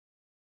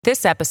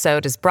This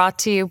episode is brought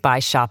to you by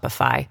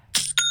Shopify.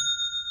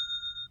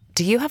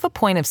 Do you have a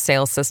point of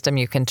sale system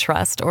you can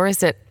trust, or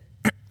is it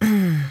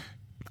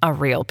a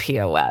real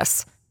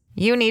POS?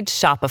 You need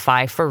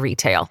Shopify for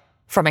retail.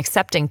 From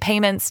accepting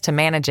payments to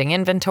managing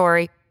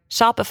inventory,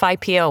 Shopify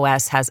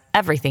POS has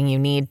everything you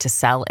need to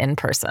sell in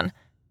person.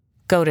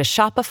 Go to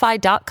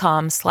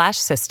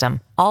shopify.com/system,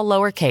 all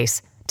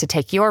lowercase, to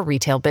take your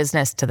retail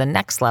business to the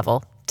next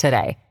level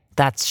today.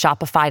 That's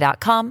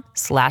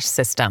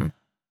shopify.com/system.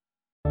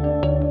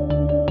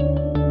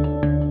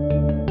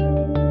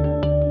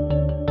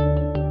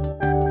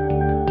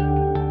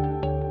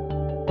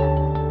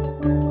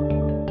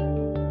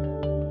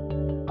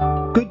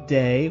 Good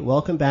day.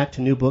 Welcome back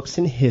to New Books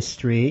in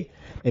History,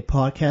 a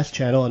podcast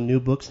channel on New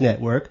Books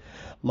Network.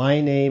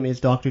 My name is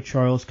Dr.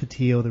 Charles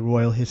Coutinho of the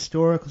Royal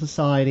Historical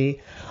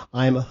Society.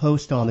 I am a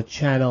host on the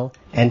channel,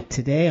 and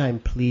today I'm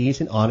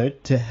pleased and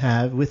honored to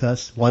have with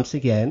us once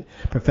again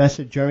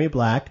Professor Jeremy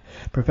Black.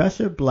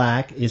 Professor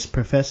Black is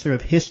Professor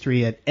of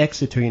History at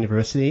Exeter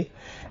University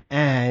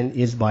and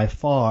is by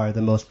far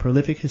the most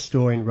prolific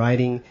historian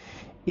writing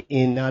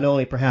in not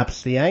only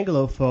perhaps the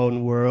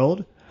Anglophone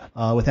world,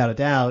 without a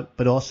doubt,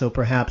 but also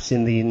perhaps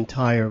in the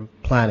entire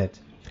planet.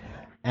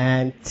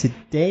 And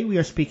today we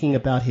are speaking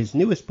about his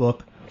newest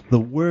book, The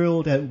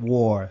World at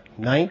War,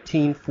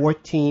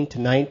 1914 to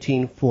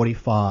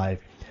 1945.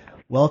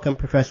 Welcome,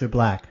 Professor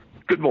Black.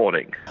 Good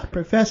morning.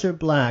 Professor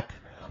Black,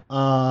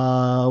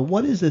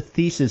 what is the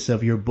thesis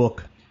of your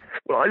book?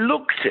 Well, I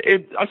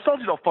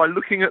started off by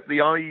looking at the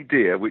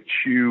idea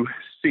which you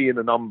see in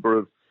a number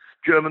of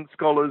German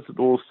scholars and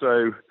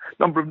also a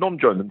number of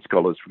non-German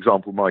scholars, for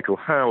example, Michael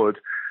Howard,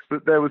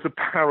 that there was a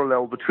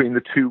parallel between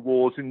the two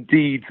wars,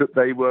 indeed that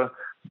they were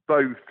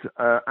both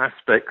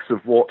aspects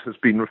of what has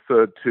been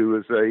referred to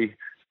as a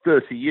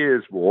 30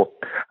 Years' War.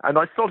 And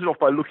I started off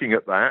by looking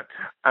at that,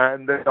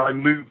 and then I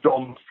moved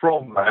on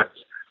from that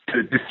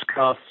to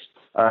discuss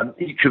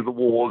each of the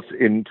wars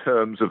in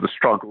terms of the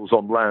struggles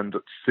on land,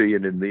 at sea,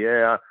 and in the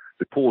air,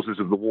 the causes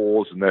of the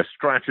wars and their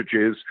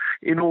strategies,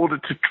 in order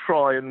to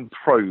try and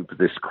probe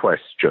this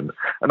question.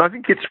 And I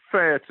think it's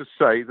fair to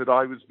say that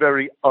I was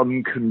very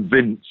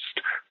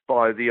unconvinced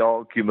by the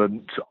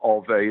argument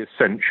of a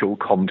essential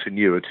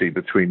continuity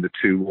between the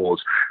two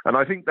wars. And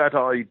I think that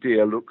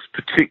idea looks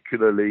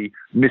particularly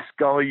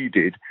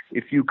misguided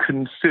if you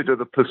consider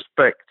the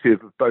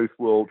perspective of both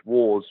world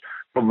wars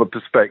from the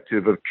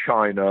perspective of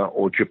China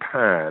or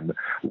Japan,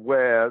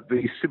 where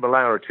the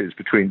similarities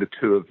between the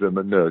two of them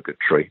are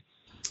nugatory.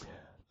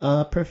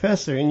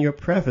 Professor, in your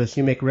preface,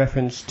 you make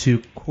reference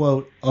to,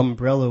 quote,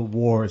 umbrella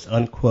wars,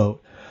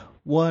 unquote.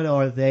 What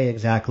are they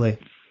exactly?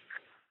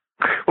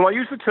 Well, I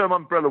use the term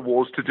umbrella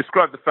wars to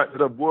describe the fact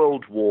that a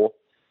world war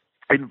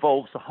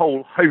involves a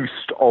whole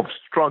host of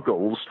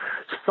struggles,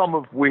 some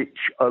of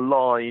which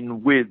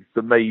align with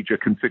the major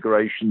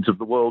configurations of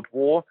the world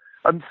war,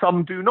 and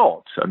some do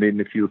not. I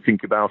mean, if you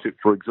think about it,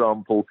 for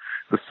example,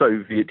 the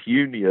Soviet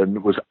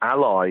Union was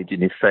allied,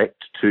 in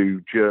effect,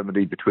 to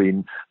Germany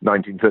between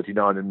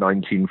 1939 and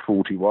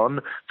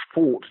 1941,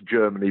 fought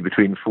Germany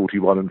between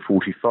 41 and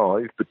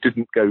 45, but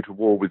didn't go to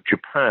war with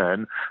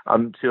Japan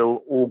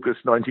until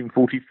August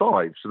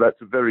 1945. So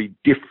that's a very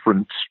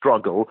different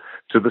struggle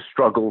to the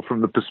struggle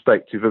from the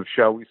perspective of,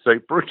 shall we say,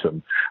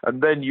 Britain.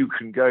 And then you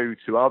can go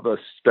to other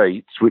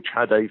states which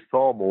had a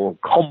far more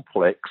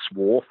complex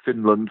war,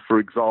 Finland, for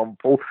example,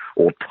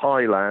 or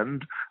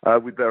Thailand,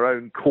 with their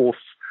own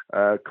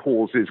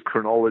causes,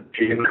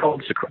 chronology, and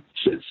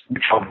consequences,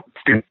 which are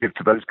distinctive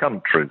to those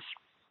countries.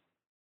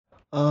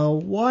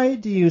 Why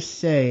do you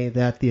say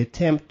that the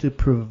attempt to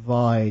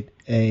provide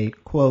a,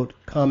 quote,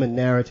 common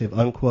narrative,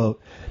 unquote,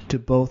 to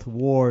both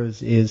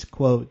wars is,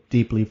 quote,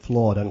 deeply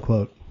flawed,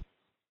 unquote?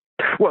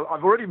 Well,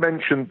 I've already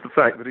mentioned the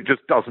fact that it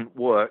just doesn't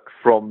work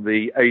from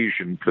the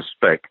Asian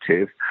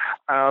perspective.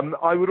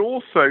 I would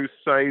also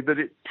say that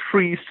it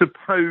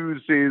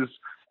presupposes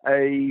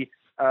a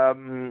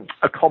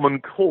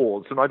common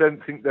cause, and I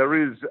don't think there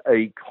is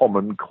a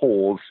common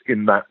cause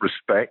in that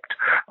respect.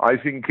 I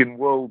think in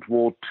World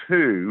War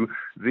II,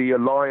 the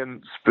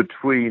alliance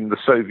between the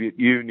Soviet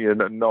Union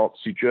and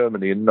Nazi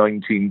Germany in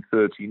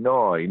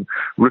 1939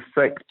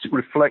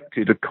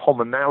 reflected a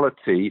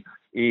commonality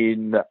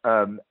in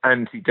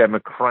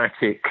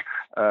anti-democratic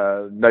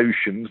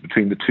notions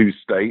between the two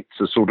states,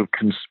 a sort of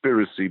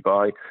conspiracy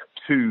by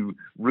two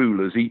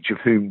rulers, each of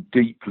whom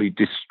deeply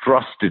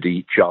distrusted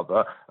each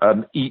other,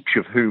 each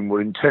of whom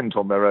were intent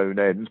on their own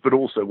ends, but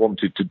also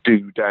wanted to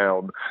do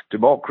down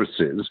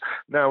democracies.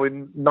 Now,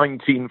 in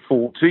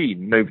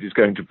 1914, nobody's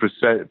going to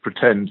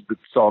pretend that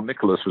Tsar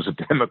Nicholas was a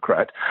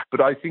Democrat,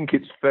 but I think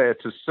it's fair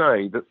to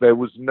say that there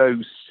was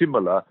no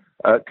similar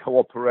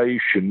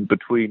cooperation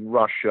between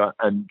Russia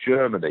and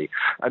Germany.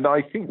 And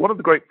I think one of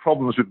the great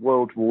problems with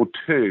World War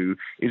II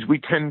is we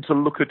tend to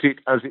look at it,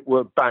 as it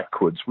were,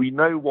 backwards. We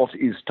know what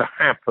is to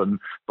happen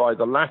by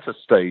the latter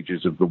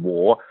stages of the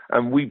war,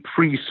 and we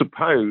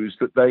presuppose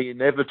that they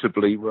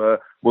inevitably were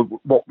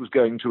what was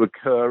going to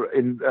occur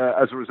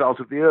as a result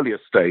of the earlier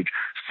stage.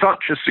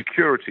 Such a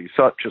security,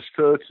 such a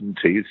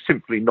certainty is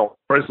simply not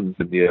present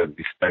in the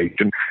early stage.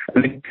 And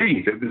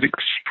indeed, it was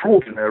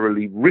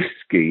extraordinarily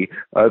risky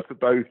for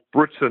both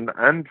Britain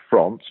and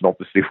France, and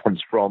obviously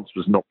once France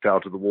was knocked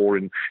out of the war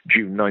in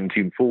June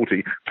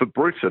 1940, for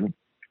Britain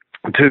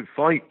to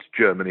fight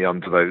Germany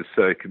under those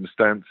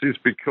circumstances,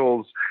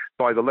 because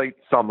by the late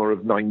summer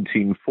of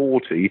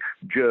 1940,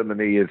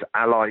 Germany is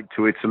allied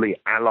to Italy,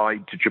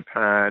 allied to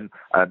Japan,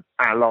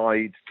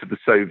 allied to the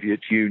Soviet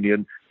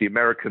Union. The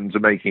Americans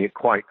are making it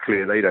quite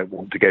clear they don't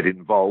want to get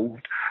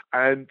involved.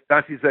 And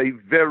that is a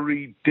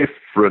very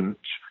different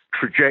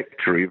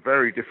trajectory, a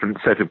very different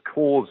set of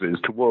causes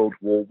to World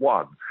War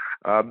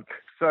I.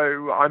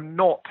 So I'm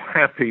not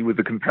happy with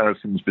the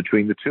comparisons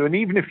between the two. And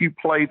even if you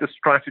play the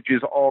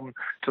strategies on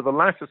to the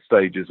latter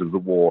stages of the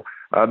war,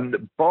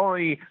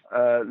 by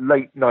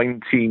late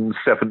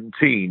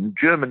 1917,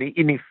 Germany,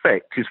 in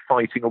effect, is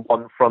fighting a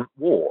one-front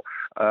war.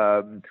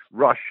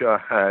 Russia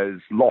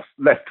has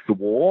left the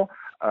war.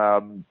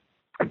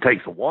 It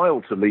takes a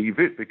while to leave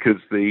it because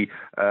the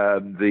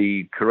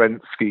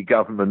Kerensky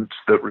government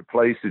that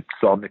replaced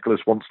Tsar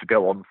Nicholas wants to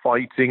go on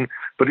fighting,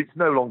 but it's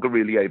no longer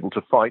really able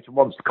to fight. And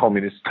once the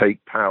communists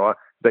take power,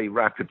 they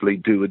rapidly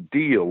do a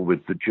deal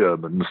with the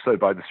Germans. So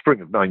by the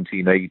spring of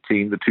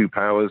 1918, the two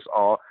powers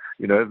are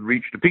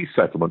reached a peace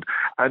settlement.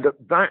 And at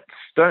that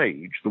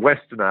stage, the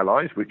Western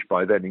Allies, which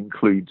by then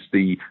includes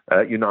the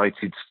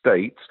United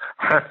States,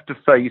 have to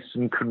face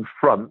and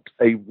confront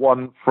a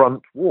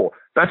one-front war.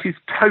 That is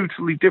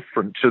totally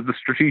different to the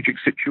strategic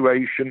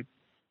situation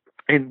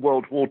in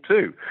World War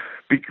II,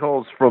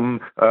 because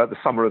from the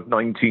summer of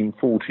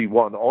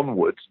 1941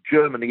 onwards,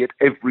 Germany at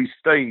every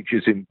stage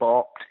is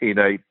embarked in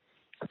a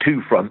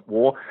two-front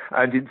war,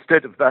 and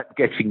instead of that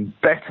getting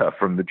better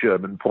from the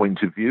German point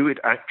of view, it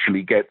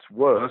actually gets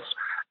worse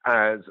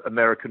as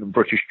American and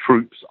British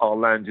troops are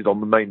landed on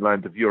the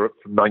mainland of Europe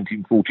from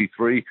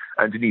 1943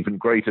 and in even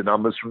greater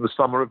numbers from the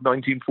summer of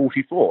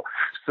 1944.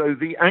 So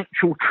the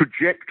actual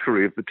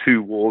trajectory of the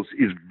two wars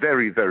is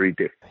very, very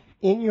different.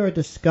 In your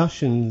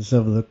discussions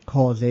of the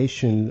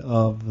causation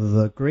of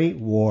the Great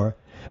War,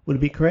 would it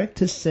be correct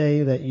to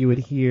say that you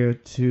adhere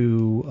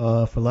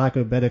to, for lack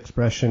of a better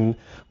expression,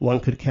 one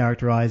could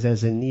characterize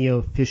as a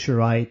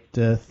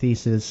neo-Fischerite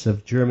thesis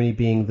of Germany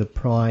being the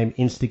prime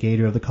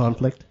instigator of the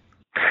conflict?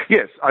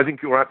 Yes, I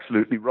think you're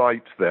absolutely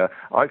right there.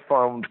 I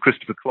found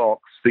Christopher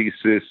Clark's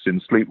thesis in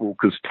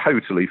Sleepwalkers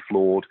totally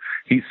flawed.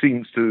 He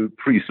seems to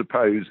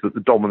presuppose that the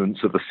dominance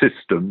of a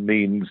system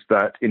means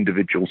that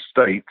individual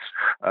states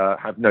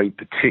have no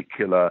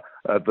particular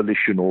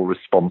volition or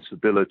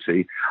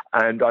responsibility.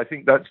 And I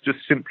think that's just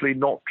simply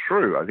not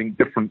true. I think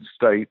different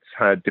states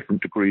had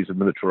different degrees of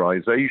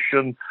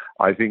militarization.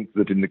 I think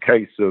that in the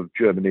case of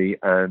Germany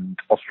and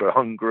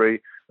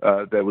Austro-Hungary,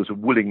 there was a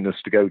willingness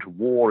to go to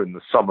war in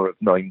the summer of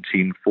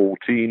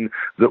 1914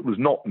 that was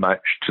not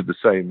matched to the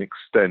same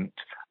extent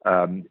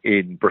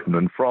in Britain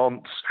and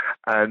France.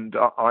 And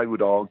I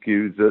would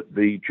argue that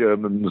the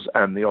Germans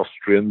and the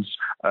Austrians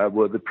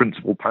were the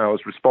principal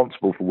powers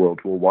responsible for World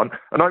War I.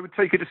 And I would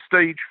take it a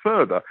stage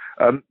further.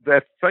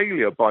 Their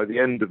failure by the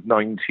end of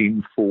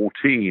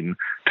 1914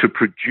 to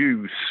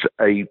produce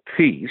a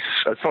peace,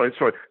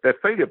 their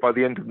failure by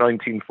the end of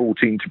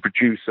 1914 to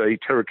produce a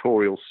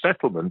territorial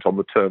settlement on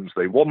the terms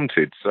they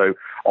wanted. So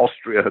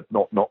Austria had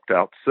not knocked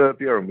out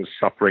Serbia and was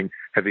suffering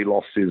heavy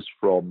losses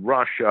from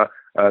Russia.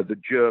 The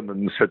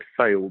Germans had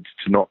failed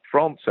to knock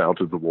France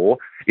out of the war.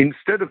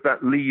 Instead of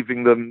that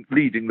leading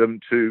them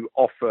to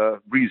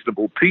offer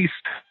reasonable peace,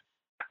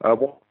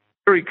 what's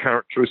very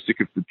characteristic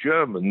of the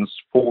Germans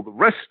for the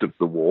rest of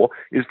the war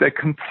is their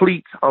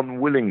complete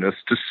unwillingness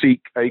to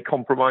seek a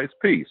compromise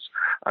peace.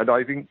 And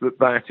I think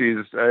that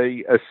is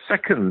a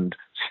second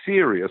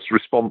serious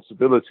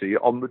responsibility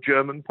on the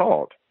German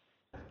part.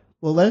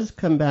 Well, let's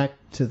come back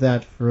to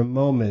that for a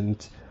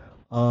moment.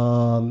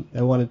 I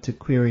wanted to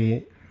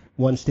query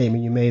one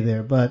statement you made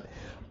there, but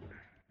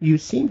you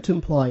seem to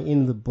imply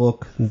in the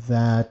book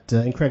that,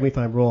 and correct me if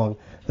I'm wrong,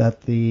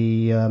 that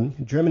the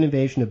German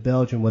invasion of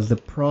Belgium was the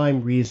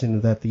prime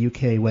reason that the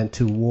UK went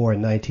to war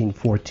in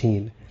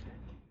 1914.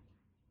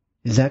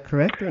 Is that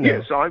correct or no?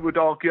 Yes, I would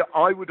argue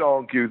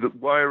that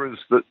whereas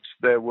that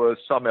there were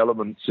some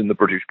elements in the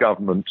British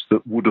government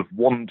that would have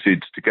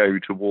wanted to go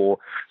to war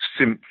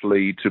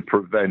simply to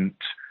prevent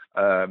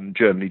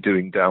Germany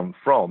doing down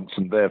France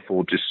and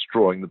therefore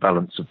destroying the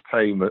balance of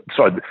power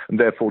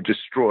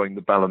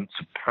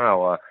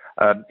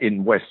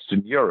in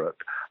Western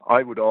Europe.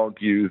 I would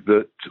argue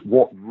that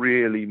what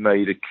really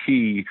made a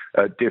key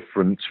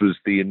difference was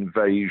the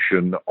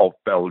invasion of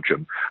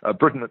Belgium.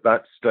 Britain at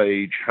that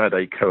stage had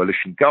a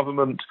coalition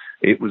government.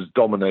 It was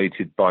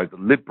dominated by the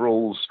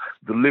Liberals.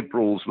 The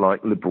Liberals,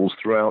 like Liberals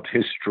throughout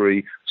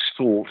history,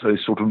 sought a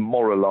sort of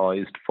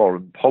moralized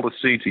foreign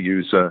policy, to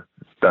use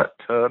that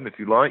term, if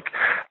you like,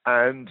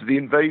 and the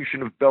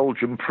invasion of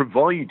Belgium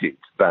provided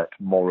that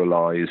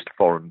moralized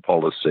foreign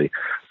policy.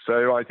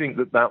 So I think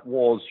that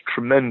was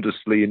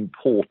tremendously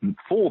important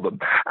for them.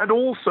 And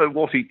also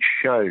what it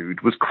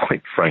showed was,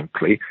 quite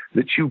frankly,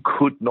 that you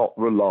could not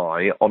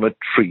rely on a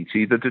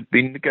treaty that had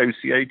been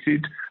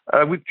negotiated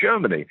with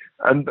Germany.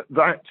 And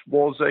that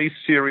was a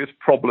serious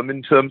problem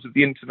in terms of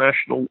the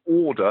international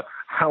order,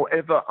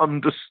 however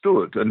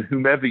understood, and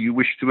whomever you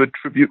wish to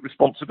attribute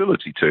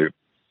responsibility to.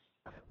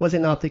 Was it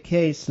not the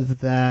case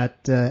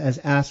that, as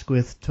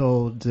Asquith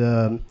told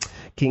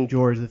King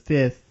George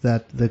V,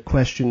 that the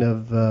question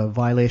of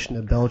violation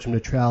of Belgian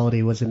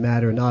neutrality was a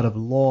matter not of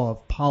law,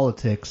 of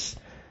politics?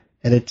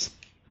 And it's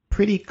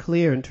pretty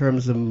clear in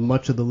terms of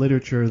much of the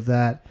literature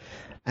that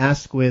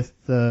Asquith,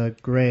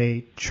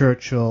 Grey,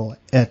 Churchill,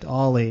 et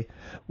al.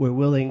 Were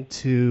willing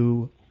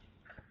to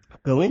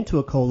go into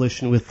a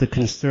coalition with the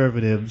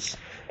Conservatives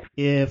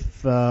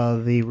if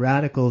the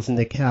radicals in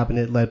the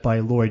cabinet led by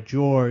Lloyd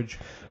George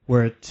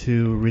were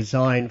to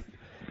resign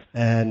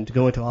and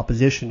go into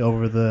opposition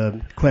over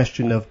the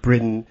question of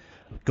Britain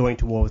going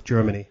to war with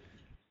Germany.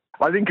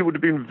 I think it would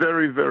have been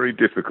very, very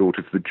difficult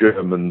if the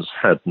Germans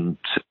hadn't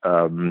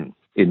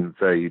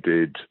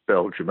invaded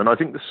Belgium. And I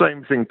think the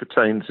same thing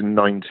pertains in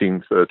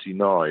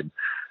 1939.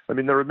 I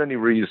mean, there are many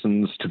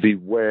reasons to be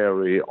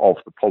wary of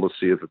the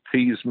policy of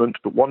appeasement,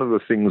 but one of the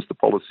things the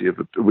policy of,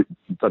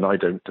 and I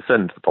don't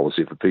defend the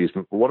policy of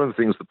appeasement, but one of the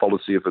things the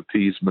policy of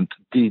appeasement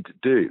did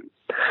do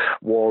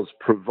was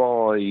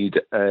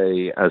provide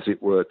a, as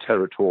it were,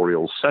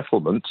 territorial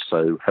settlement,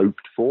 so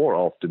hoped for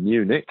after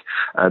Munich.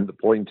 And the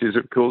point is,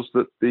 of course,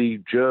 that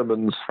the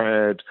Germans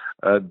had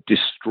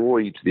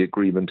destroyed the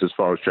agreement as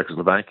far as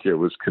Czechoslovakia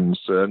was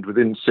concerned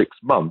within 6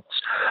 months.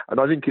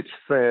 And I think it's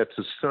fair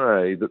to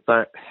say that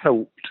that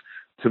helped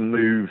to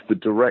move the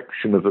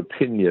direction of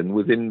opinion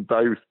within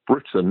both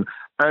Britain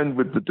and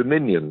with the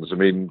Dominions. I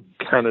mean,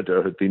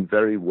 Canada had been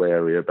very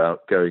wary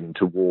about going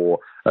to war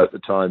at the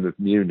time of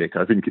Munich.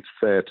 I think it's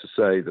fair to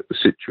say that the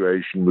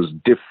situation was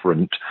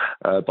different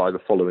by the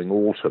following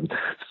autumn.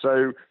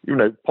 So,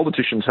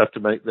 politicians have to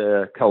make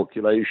their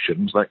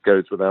calculations, that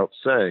goes without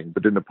saying.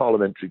 But in a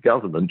parliamentary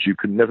government, you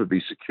can never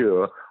be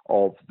secure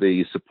of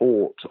the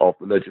support of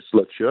the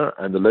legislature,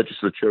 and the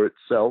legislature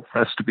itself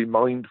has to be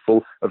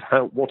mindful of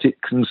what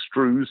it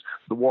construes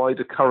the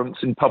wider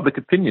currents in public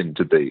opinion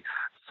to be.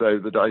 So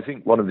that I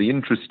think one of the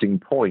interesting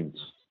points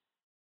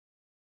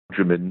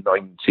in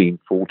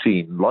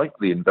 1914, like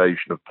the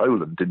invasion of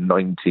Poland in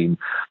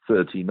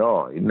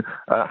 1939,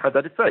 had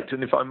that effect.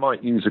 And if I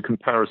might use a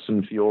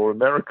comparison for your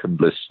American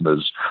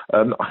listeners,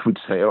 I would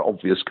say an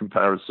obvious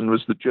comparison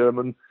was the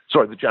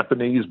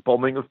Japanese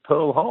bombing of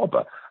Pearl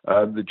Harbor.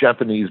 The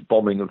Japanese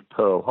bombing of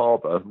Pearl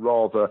Harbor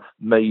rather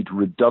made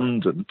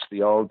redundant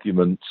the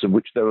arguments in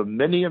which there were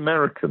many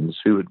Americans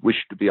who had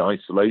wished to be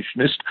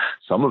isolationist,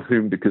 some of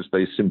whom because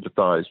they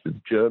sympathized with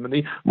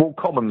Germany, more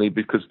commonly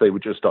because they were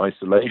just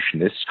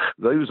isolationists.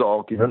 Those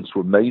arguments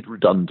were made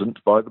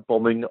redundant by the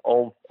bombing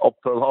of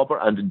Pearl Harbor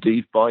and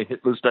indeed by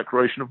Hitler's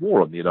declaration of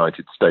war on the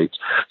United States.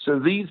 So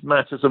these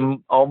matters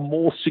are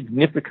more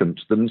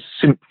significant than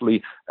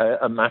simply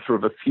a matter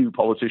of a few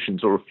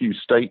politicians or a few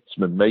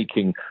statesmen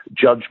making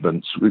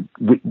judgments,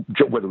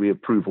 whether we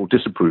approve or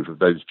disapprove of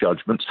those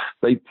judgments.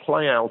 They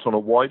play out on a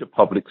wider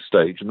public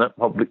stage, and that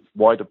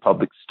wider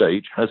public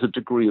stage has a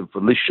degree of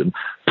volition,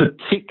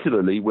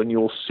 particularly when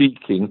you're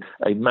seeking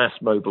a mass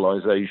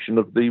mobilization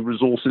of the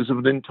resources of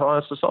an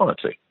entire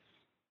society.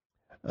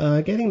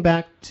 Getting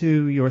back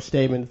to your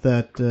statement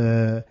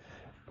that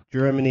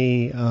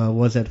Germany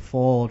was at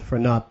fault for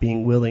not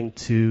being willing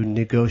to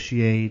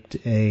negotiate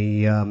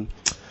a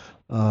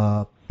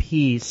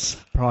peace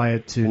prior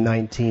to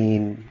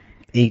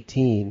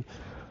 1918,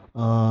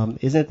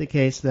 isn't it the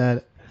case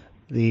that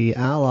the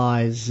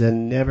Allies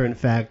never, in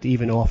fact,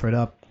 even offered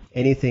up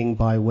anything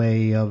by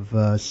way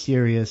of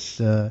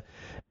serious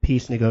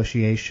peace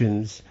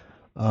negotiations?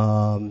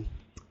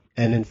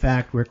 And in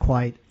fact, we're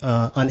quite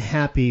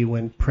unhappy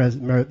when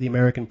the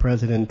American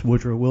President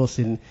Woodrow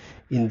Wilson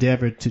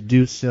endeavored to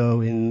do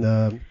so in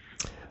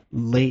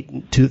late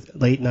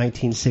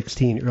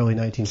 1916, early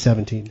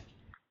 1917.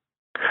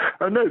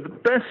 No, the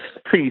best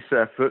peace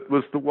effort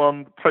was the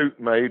one the Pope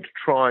made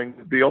trying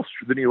the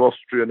new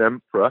Austrian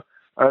emperor,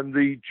 and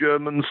the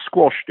Germans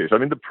squashed it. I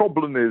mean, the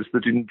problem is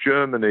that in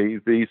Germany,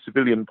 the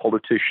civilian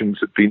politicians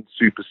had been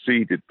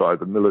superseded by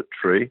the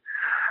military,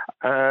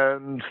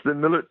 and the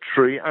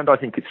military, and I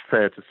think it's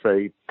fair to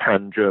say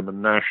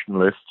pan-German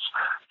nationalists,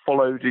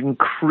 followed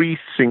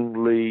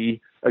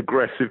increasingly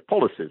aggressive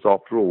policies.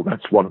 After all,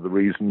 that's one of the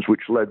reasons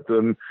which led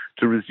them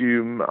to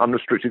resume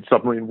unrestricted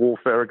submarine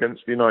warfare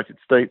against the United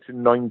States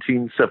in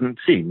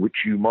 1917, which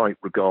you might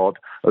regard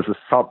as if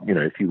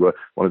you were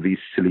one of these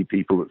silly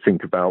people that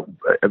think about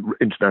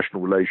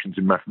international relations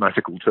in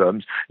mathematical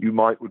terms, you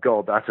might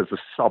regard that as a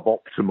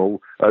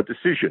suboptimal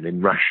decision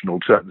in rational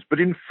terms.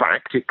 But in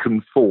fact, it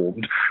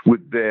conformed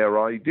with their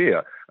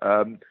idea.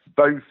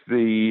 Both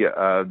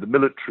the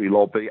military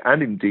lobby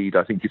and indeed,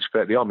 I think it's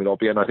fair, the army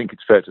lobby, and I think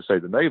it's fair to say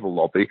the naval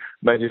lobby,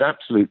 made it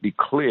absolutely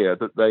clear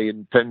that they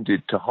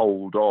intended to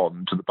hold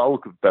on to the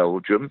bulk of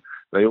Belgium.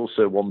 They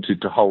also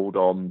wanted to hold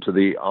on to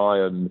the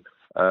iron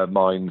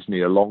mines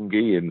near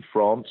Longwy in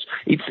France.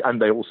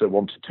 And they also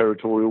wanted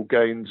territorial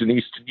gains in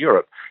Eastern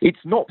Europe.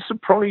 It's not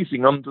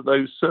surprising under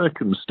those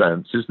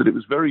circumstances that it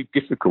was very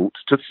difficult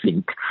to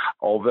think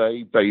of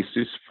a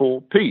basis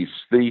for peace.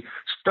 The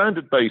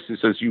standard basis,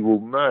 as you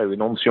will know,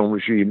 in ancien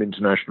regime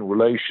international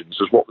relations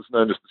is what was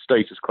known as the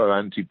status quo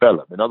ante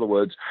bellum. In other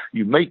words,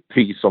 you make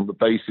peace on the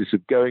basis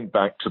of going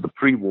back to the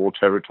pre-war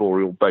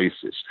territorial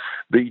basis.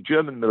 The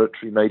German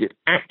military made it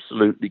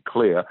absolutely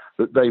clear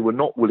that they were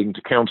not willing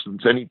to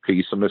countenance any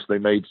peace unless they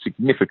made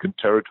significant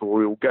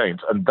territorial gains.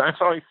 And that,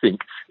 I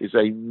think, is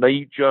a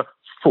major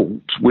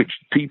fault which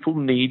people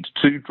need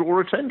to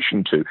draw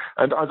attention to.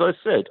 And as I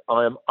said,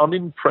 I am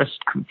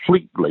unimpressed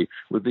completely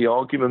with the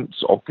arguments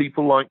of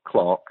people like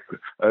Clark,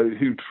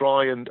 who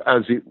try and,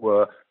 as it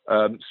were,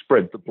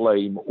 spread the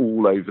blame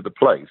all over the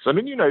place. I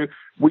mean,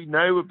 we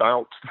know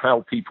about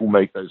how people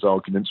make those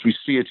arguments. We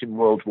see it in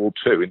World War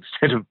II.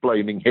 Instead of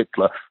blaming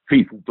Hitler,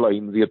 people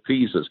blame the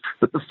appeasers.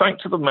 But the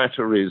fact of the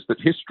matter is that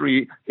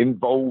history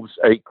involves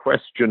a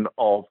question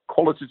of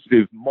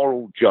qualitative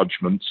moral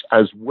judgments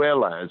as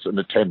well as an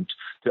attempt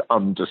to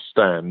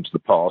understand the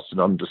past and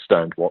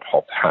understand what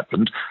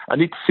happened.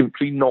 And it's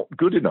simply not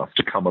good enough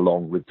to come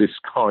along with this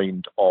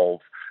kind of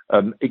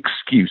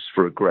excuse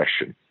for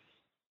aggression.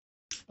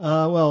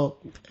 Well,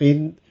 I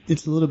mean,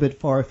 it's a little bit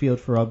far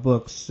afield for our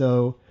books,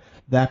 so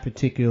that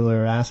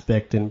particular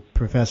aspect, and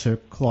Professor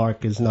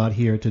Clark is not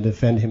here to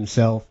defend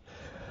himself.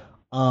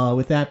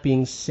 With that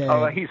being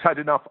said... he's had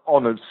enough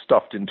honours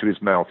stuffed into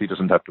his mouth. He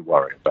doesn't have to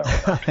worry about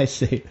it. I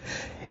see.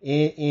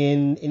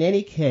 In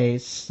any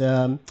case,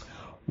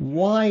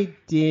 why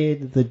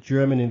did the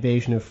German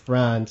invasion of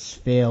France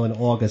fail in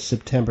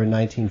September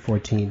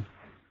 1914?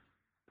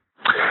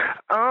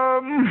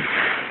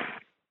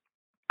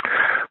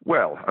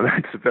 Well,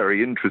 that's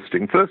very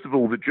interesting. First of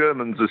all, the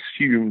Germans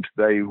assumed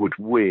they would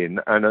win,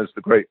 and as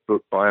the great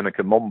book by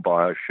Annika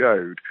Mombayer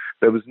showed,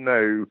 there was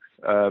no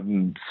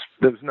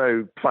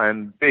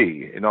plan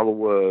B. In other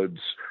words,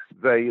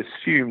 they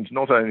assumed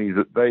not only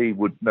that they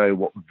would know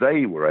what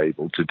they were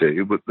able to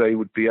do, but they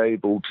would be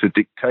able to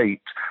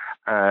dictate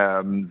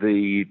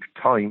the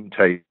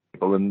timetable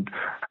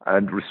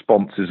and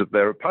responses of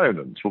their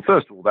opponents. Well,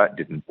 first of all, that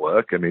didn't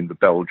work. I mean, the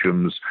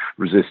Belgians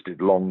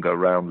resisted longer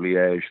around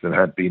Liège than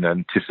had been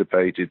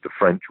anticipated. The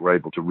French were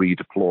able to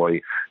redeploy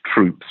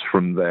troops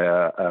from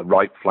their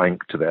right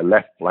flank to their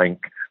left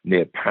flank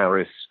near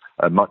Paris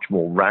much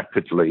more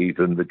rapidly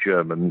than the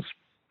Germans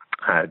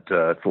had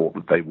thought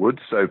that they would.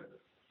 So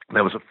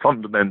there was a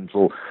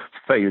fundamental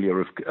failure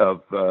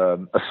of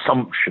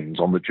assumptions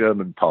on the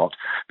German part.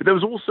 But there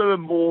was also a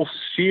more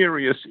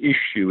serious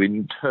issue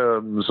in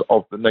terms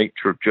of the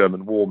nature of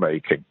German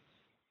war-making.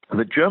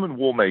 The German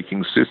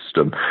war-making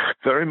system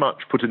very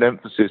much put an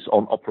emphasis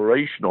on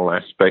operational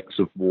aspects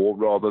of war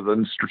rather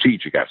than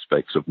strategic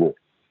aspects of war.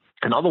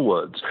 In other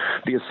words,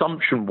 the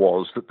assumption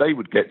was that they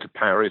would get to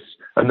Paris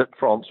and that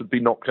France would be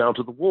knocked out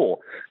of the war.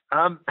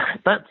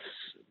 That's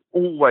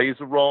always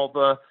a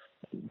rather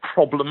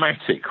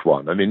problematic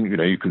one. I mean,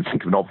 you can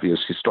think of an obvious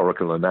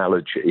historical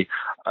analogy.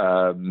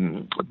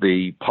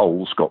 The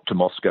Poles got to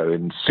Moscow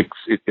in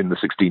the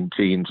 16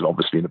 teens, and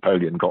obviously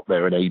Napoleon got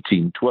there in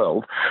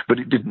 1812, but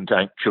it didn't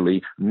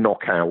actually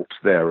knock out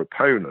their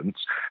opponents.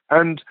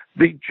 And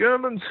the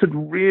Germans had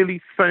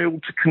really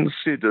failed to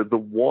consider the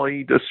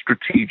wider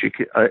strategic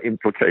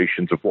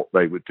implications of what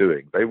they were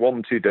doing. They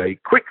wanted a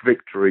quick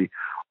victory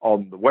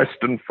on the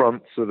Western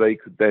Front so they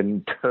could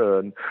then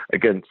turn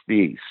against the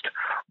East.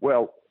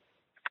 Well,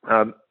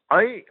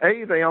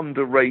 they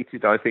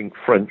underrated, I think,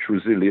 French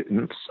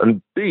resilience,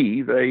 and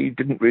B, they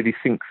didn't really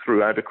think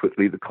through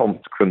adequately the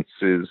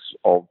consequences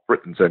of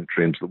Britain's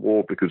entry into the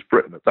war, because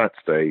Britain at that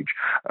stage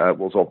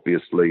was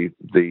obviously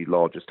the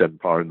largest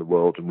empire in the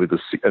world and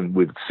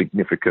with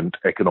significant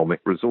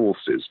economic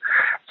resources.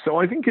 So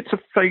I think it's a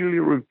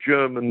failure of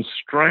German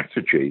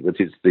strategy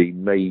that is the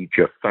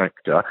major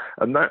factor,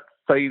 and that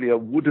failure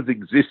would have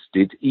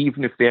existed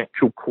even if the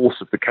actual course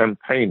of the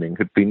campaigning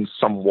had been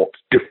somewhat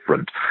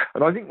different.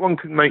 And I think one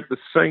can make the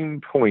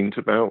same point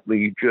about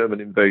the German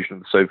invasion of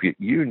the Soviet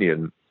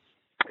Union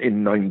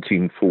in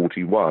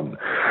 1941.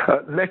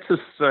 Let us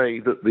say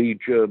that the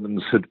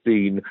Germans had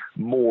been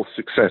more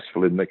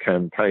successful in their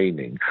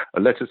campaigning.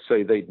 Let us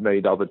say they'd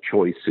made other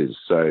choices.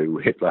 So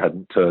Hitler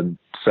hadn't turned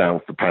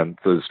south the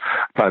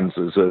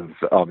panzers of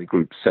Army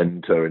Group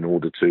Center in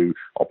order to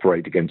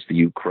operate against the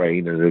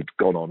Ukraine and had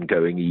gone on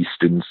going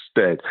east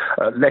instead.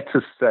 Let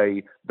us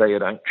say they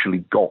had actually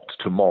got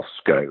to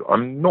Moscow.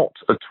 I'm not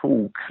at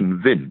all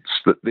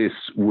convinced that this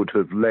would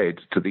have led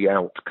to the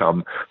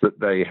outcome that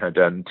they had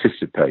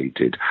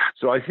anticipated.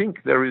 So I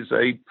think there is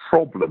a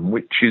problem,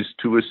 which is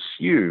to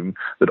assume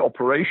that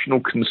operational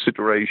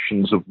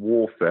considerations of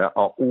warfare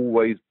are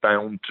always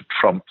bound to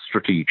trump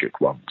strategic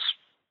ones.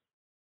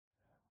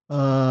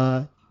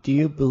 Do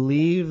you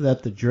believe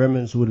that the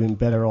Germans would have been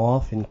better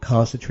off in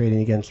concentrating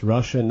against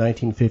Russia in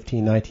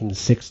 1915,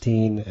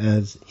 1916,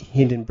 as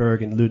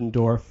Hindenburg and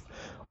Ludendorff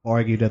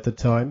argued at the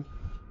time?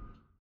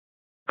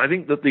 I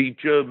think that the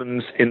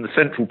Germans in the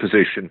central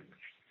position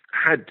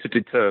had to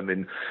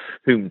determine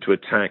whom to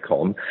attack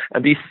on.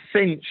 And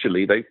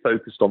essentially, they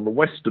focused on the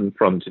Western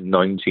Front in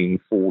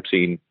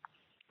 1914,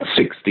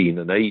 16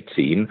 and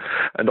 18,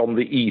 and on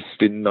the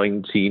East in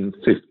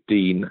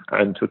 1915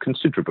 and to a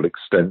considerable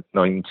extent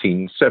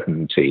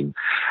 1917.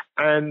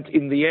 And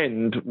in the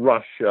end,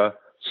 Russia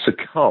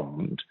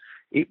succumbed.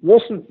 It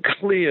wasn't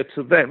clear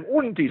to them,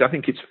 or indeed I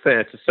think it's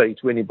fair to say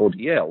to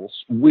anybody else,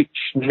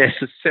 which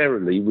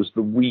necessarily was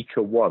the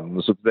weaker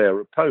ones of their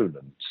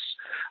opponents.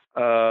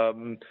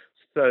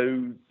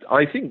 So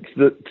I think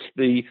that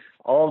the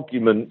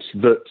argument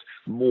that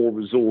more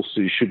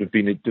resources should have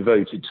been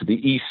devoted to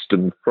the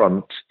Eastern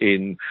Front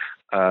in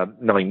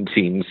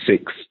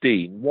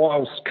 1916,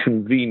 whilst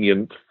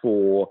convenient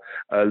for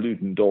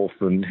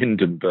Ludendorff and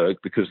Hindenburg,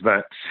 because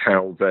that's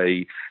how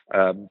they,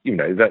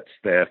 that's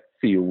their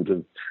field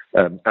of,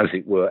 as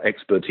it were,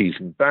 expertise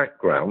and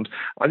background.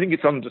 I think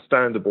it's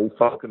understandable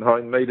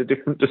Falkenhayn made a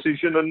different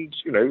decision, and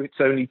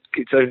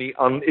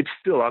it's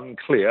still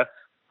unclear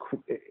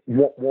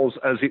what was,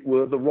 as it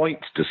were, the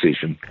right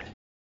decision.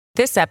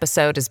 This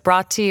episode is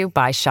brought to you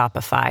by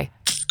Shopify.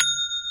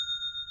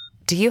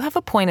 Do you have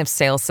a point of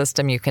sale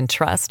system you can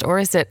trust, or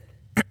is it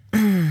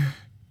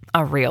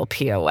a real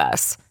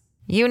POS?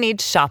 You need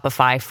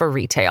Shopify for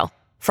retail.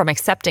 From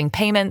accepting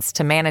payments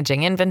to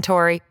managing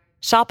inventory,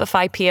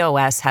 Shopify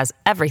POS has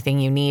everything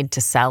you need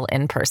to sell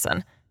in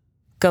person.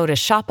 Go to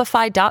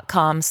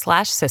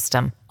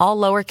shopify.com/system, all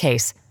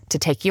lowercase, to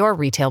take your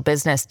retail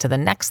business to the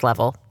next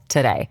level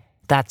today.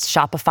 That's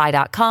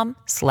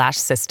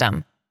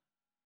shopify.com/system.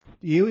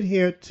 You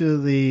adhere to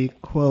the,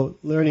 quote,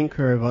 learning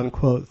curve,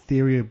 unquote,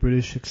 theory of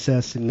British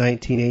success in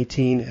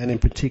 1918, and in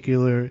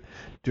particular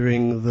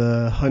during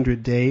the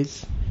 100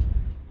 Days?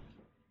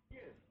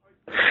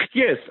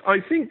 Yes, I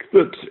think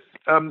that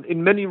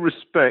in many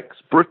respects,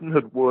 Britain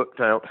had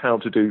worked out how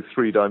to do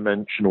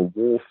three-dimensional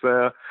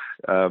warfare,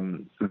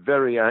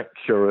 very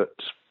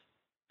accurate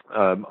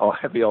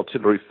heavy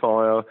artillery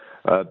fire,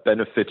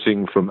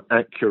 benefiting from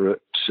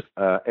accurate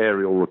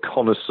aerial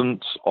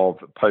reconnaissance of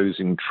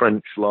opposing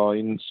trench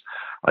lines.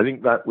 I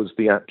think that was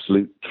the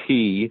absolute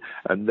key.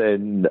 And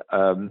then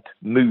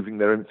moving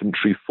their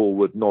infantry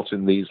forward, not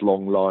in these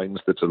long lines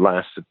that,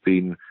 alas, had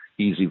been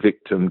easy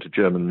victim to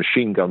German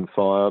machine gun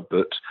fire,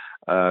 but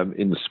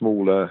in the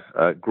smaller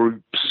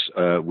groups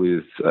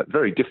with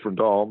very different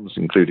arms,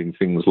 including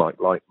things like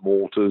light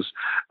mortars.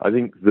 I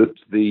think that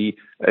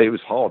it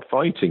was hard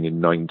fighting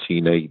in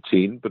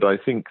 1918, but I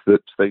think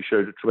that they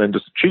showed a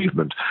tremendous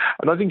achievement.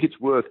 And I think it's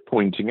worth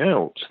pointing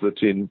out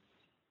that in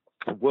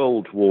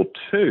World War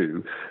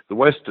II, the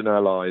Western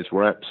Allies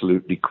were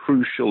absolutely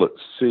crucial at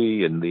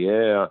sea, in the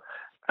air,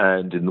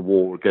 and in the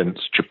war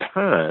against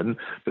Japan,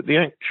 but the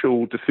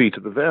actual defeat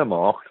of the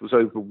Wehrmacht was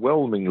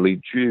overwhelmingly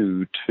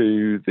due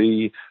to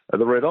the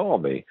Red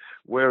Army.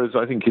 Whereas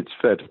I think it's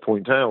fair to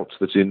point out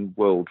that in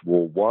World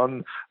War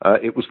I,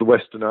 it was the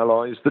Western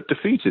Allies that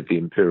defeated the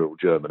Imperial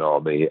German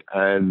Army,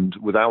 and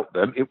without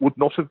them, it would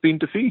not have been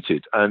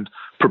defeated. And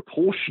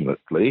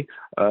proportionately,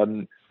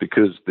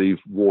 because the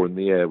war in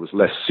the air was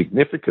less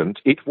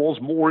significant, it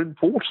was more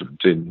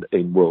important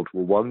in World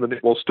War I than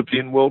it was to be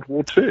in World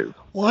War II.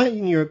 Why,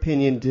 in your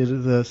opinion,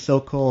 did the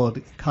so-called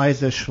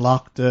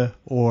Kaiserschlacht,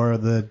 or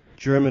the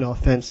German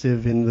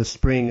offensive in the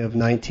spring of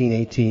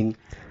 1918,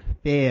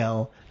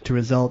 fail to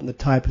result in the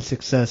type of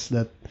success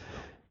that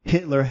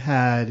Hitler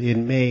had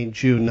in May and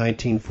June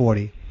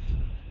 1940?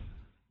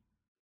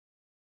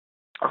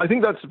 I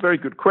think that's a very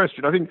good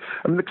question. I mean,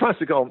 the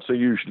classic answer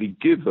usually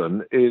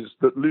given is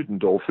that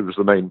Ludendorff, who was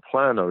the main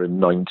planner in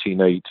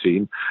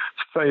 1918,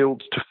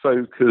 failed to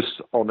focus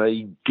on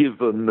a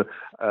given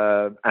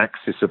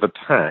axis of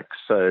attack.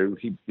 So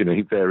he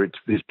varied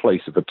his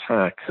place of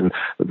attack, and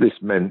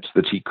this meant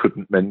that he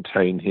couldn't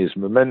maintain his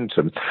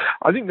momentum.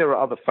 I think there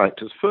are other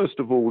factors. First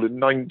of all, in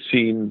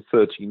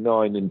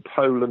 1939 in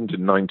Poland,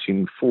 in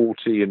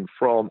 1940 in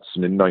France,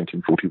 and in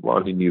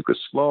 1941 in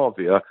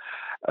Yugoslavia,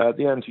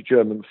 the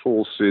anti-German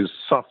forces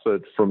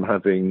suffered from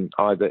having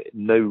either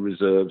no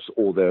reserves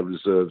or their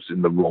reserves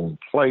in the wrong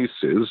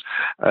places.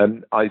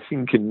 And I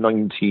think in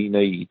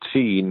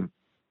 1918,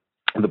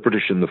 the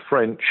British and the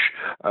French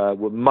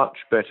were much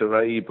better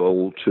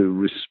able to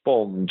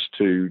respond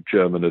to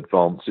German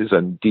advances,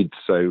 and did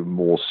so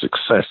more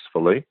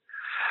successfully.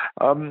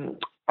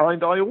 And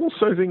I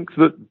also think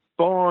that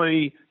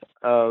by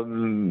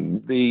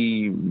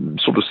the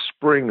sort of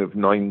spring of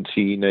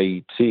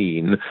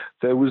 1918,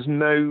 there was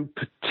no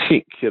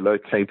particular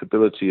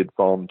capability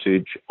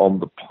advantage on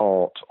the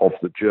part of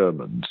the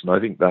Germans. And I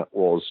think that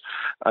was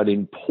an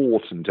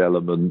important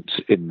element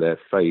in their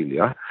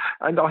failure.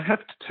 And I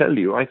have to tell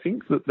you, I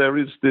think that there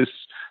is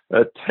this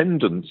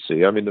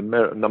tendency. I mean,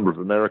 a number of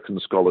American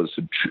scholars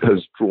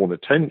has drawn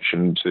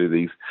attention to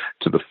the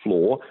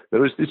flaw.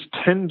 There is this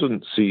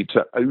tendency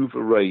to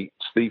overrate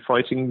the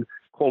fighting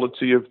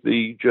quality of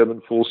the German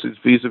forces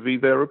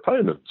vis-a-vis their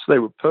opponents. They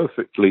were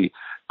perfectly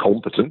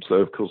competent,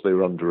 though of course they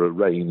were under a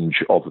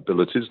range of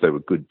abilities. They were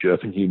good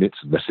German units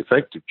and less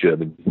effective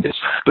German units,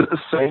 but the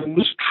same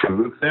was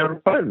true of their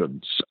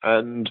opponents.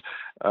 And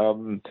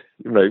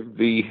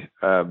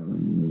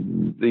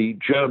the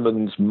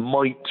Germans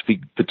might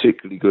be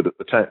particularly good at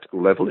the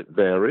tactical level. It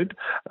varied.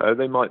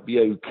 They might be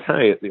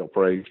okay at the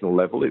operational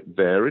level. It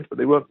varied, but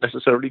they weren't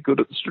necessarily good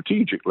at the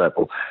strategic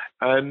level.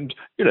 And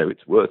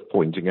it's worth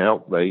pointing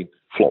out they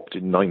flopped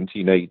in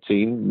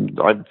 1918.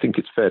 I think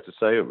it's fair to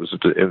say it was a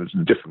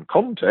different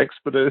context,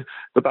 but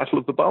the Battle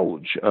of the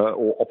Bulge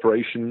or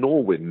Operation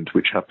Norwind,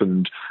 which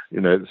happened,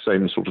 the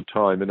same sort of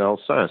time in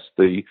Alsace,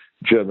 the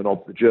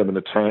German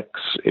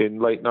attacks in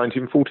late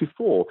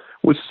 1944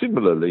 was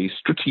similarly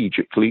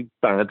strategically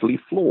badly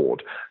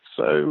flawed.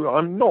 So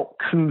I'm not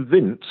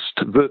convinced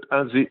that,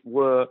 as it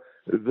were,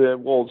 there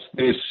was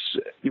this,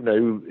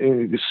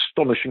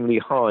 astonishingly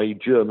high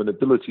German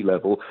ability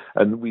level,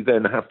 and we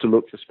then have to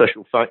look for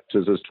special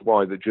factors as to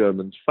why the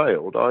Germans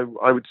failed.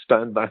 I would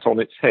stand that on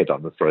its head,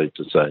 I'm afraid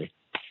to say.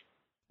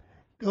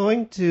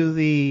 Going to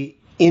the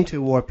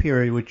interwar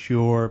period, which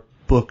your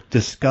book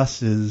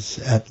discusses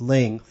at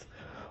length,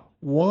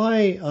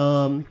 was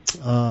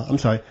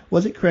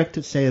it correct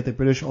to say that the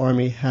British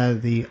Army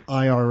had the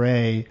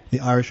IRA, the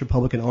Irish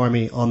Republican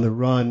Army, on the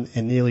run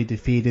and nearly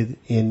defeated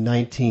in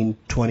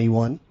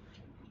 1921?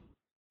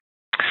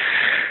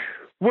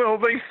 Well,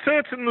 they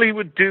certainly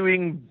were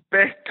doing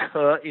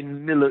better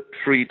in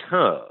military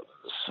terms.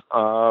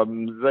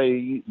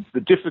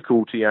 The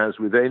difficulty, as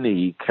with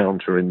any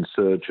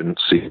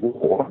counterinsurgency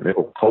war,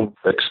 or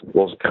conflict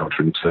was a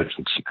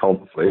counterinsurgency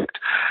conflict,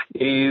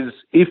 is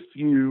if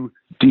you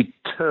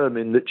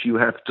determine that you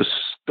have to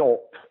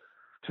stop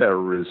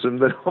terrorism,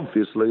 then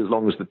obviously as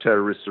long as the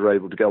terrorists are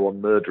able to go on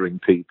murdering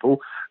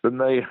people, then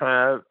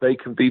they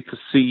can be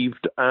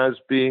perceived as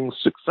being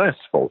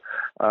successful.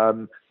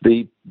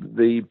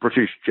 The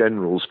British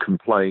generals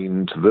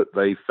complained that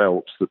they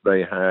felt that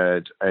they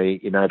had an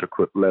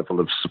inadequate level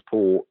of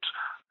support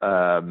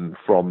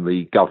from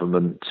the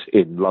government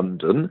in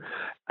London,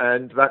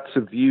 and that's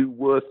a view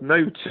worth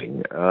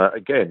noting.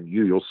 Again,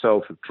 you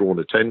yourself have drawn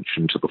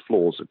attention to the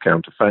flaws of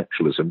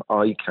counterfactualism.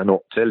 I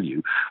cannot tell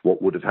you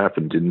what would have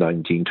happened in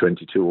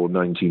 1922 or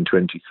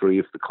 1923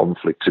 if the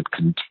conflict had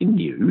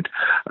continued,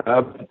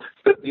 but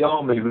the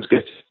army was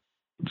getting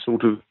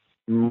sort of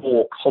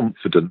more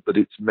confident that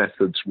its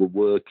methods were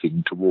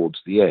working towards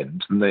the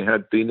end than they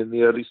had been in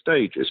the early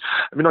stages.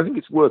 I mean, I think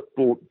it's worth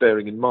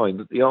bearing in mind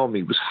that the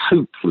army was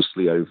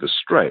hopelessly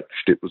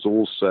overstretched. It was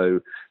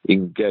also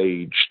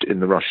engaged in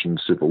the Russian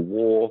Civil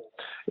War.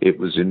 It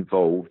was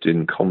involved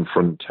in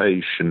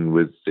confrontation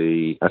with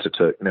the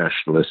Ataturk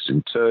nationalists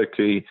in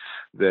Turkey.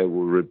 There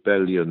were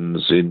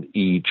rebellions in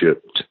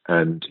Egypt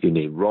and in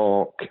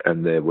Iraq,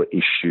 and there were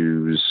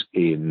issues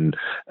in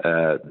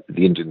the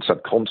Indian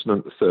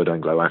subcontinent, the Third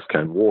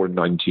Anglo-Afghan War in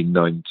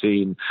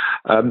 1919.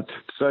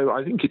 So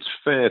I think it's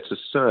fair to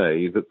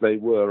say that they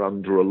were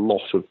under a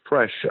lot of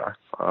pressure,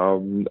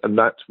 and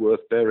that's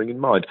worth bearing in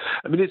mind.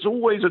 I mean, it's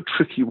always a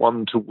tricky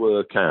one to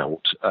work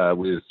out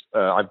with.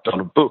 I've done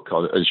a book,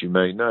 as you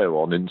may know,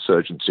 on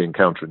insurgency and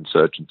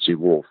counterinsurgency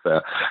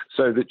warfare,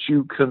 so that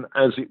you can,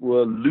 as it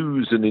were,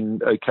 lose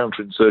a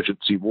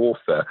counterinsurgency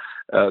warfare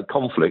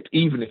conflict,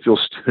 even if you're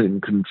still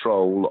in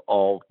control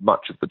of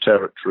much of the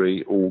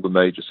territory, all the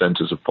major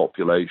centres of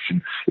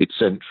population,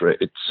 etc.,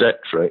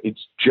 etc.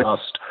 It's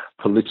just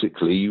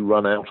politically you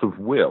run out of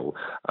will,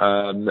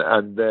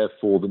 and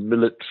therefore the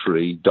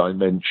military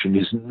dimension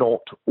is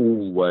not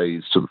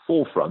always to the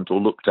forefront or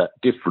looked at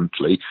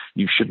differently.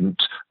 You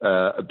shouldn't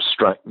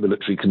abstract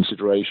military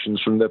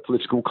considerations from their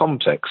political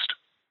context.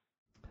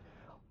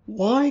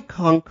 Why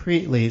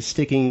concretely,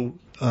 sticking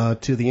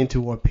to the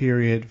interwar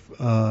period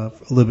a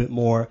little bit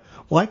more,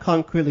 why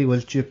concretely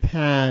was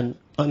Japan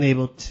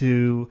unable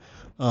to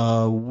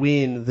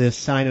win the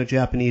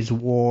Sino-Japanese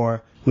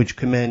War, which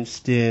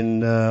commenced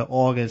in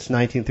August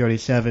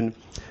 1937,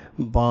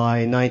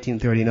 by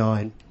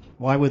 1939?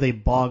 Why were they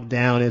bogged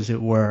down, as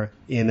it were,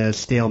 in a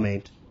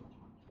stalemate?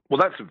 Well,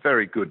 that's a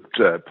very good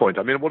point.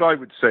 I mean, what I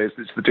would say is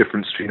it's the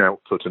difference between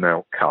output and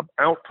outcome.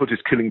 Output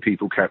is killing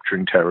people,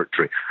 capturing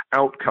territory.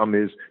 Outcome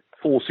is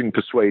forcing,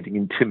 persuading,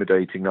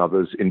 intimidating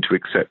others into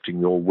accepting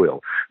your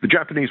will. The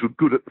Japanese were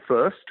good at the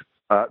first.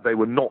 They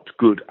were not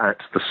good at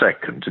the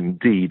second.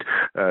 Indeed,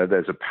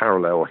 there's a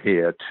parallel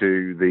here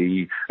to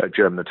the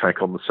German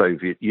attack on the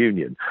Soviet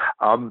Union.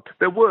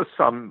 There were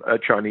some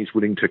Chinese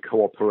willing to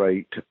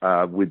cooperate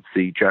with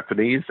the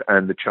Japanese,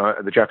 and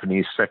the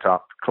Japanese set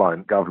up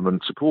client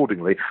governments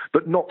accordingly,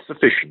 but not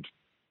sufficient.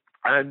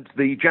 And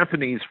the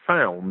Japanese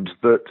found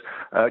that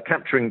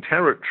capturing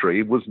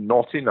territory was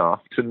not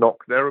enough to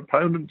knock their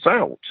opponents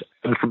out.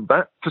 And from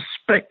that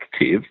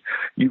perspective,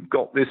 you've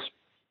got this,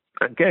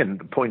 again,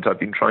 the point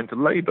I've been trying to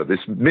labour,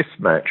 this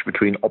mismatch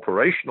between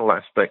operational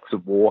aspects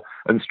of war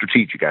and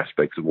strategic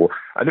aspects of war.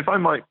 And if I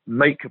might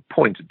make a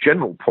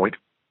general point,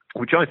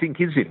 which I think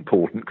is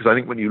important, because I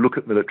think when you look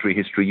at military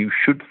history, you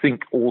should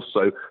think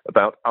also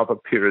about other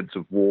periods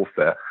of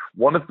warfare.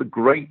 one of the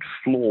great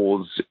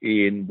flaws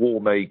in war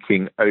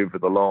making over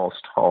the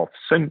last half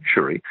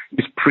century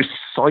is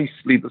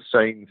precisely the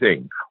same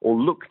thing, or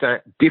looked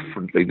at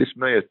differently. This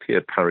may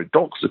appear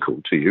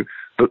paradoxical to you,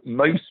 but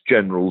most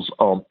generals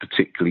aren't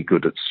particularly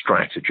good at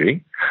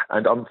strategy.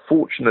 And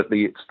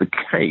unfortunately, it's the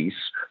case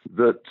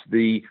that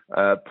the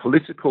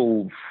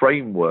political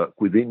framework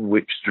within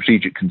which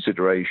strategic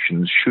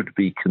considerations should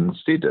be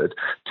considered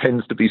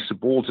tends to be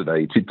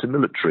subordinated to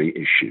military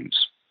issues.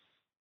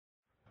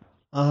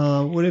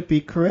 Would it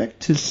be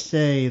correct to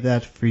say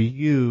that for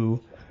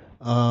you,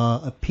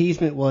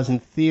 appeasement was in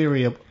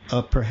theory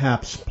a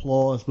perhaps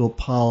plausible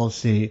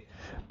policy,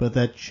 but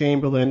that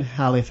Chamberlain,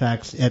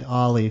 Halifax, et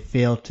al.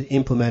 Failed to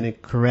implement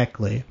it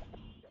correctly?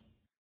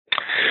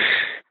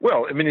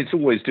 Well, I mean, it's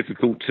always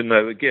difficult to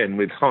know, again,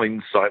 with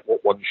hindsight,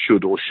 what one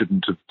should or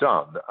shouldn't have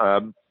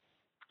done.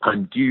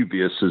 I'm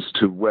dubious as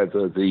to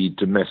whether the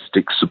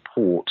domestic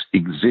support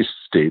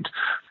existed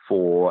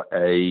for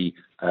a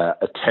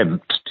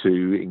attempt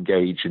to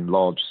engage in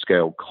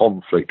large-scale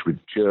conflict with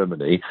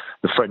Germany.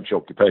 The French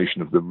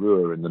occupation of the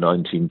Ruhr in the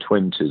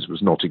 1920s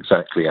was not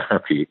exactly a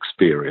happy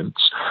experience.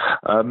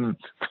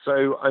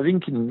 So I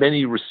think in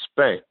many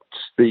respects,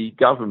 the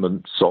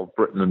governments of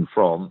Britain and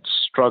France,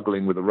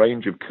 struggling with a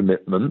range of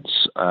commitments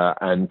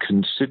and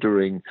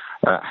considering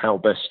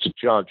how best to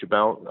judge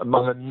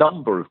among a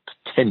number of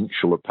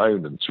potential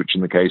opponents, which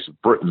in the case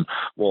of Britain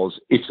was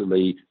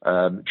Italy,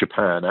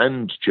 Japan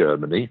and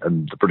Germany,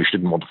 and the British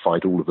didn't want to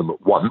fight all of them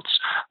at once,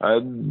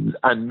 and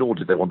nor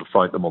did they want to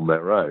fight them on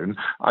their own.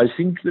 I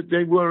think that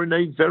they were in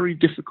a very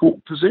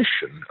difficult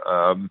position.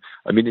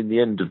 I mean, in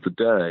the end of the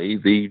day,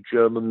 the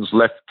Germans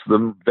left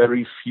them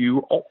very few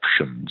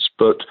options,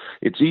 but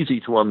it's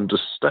easy to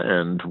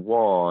understand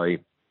why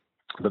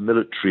the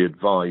military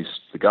advice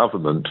to the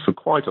government for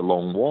quite a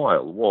long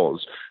while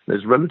was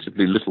there's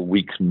relatively little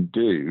we can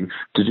do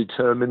to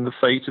determine the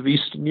fate of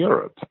Eastern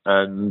Europe.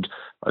 And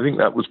I think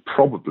that was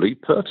probably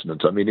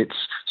pertinent. I mean, it's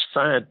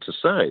sad to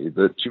say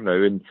that,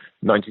 in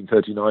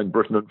 1939,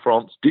 Britain and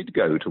France did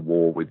go to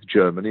war with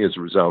Germany as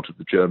a result of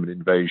the German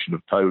invasion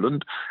of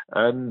Poland.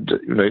 And,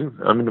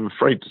 I'm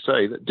afraid to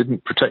say that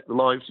didn't protect the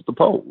lives of the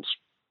Poles.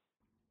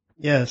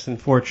 Yes,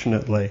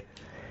 unfortunately.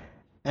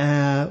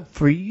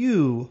 For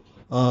you,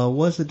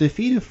 was the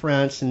defeat of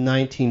France in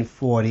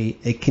 1940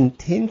 a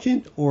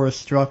contingent or a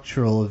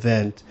structural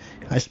event?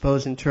 I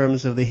suppose in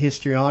terms of the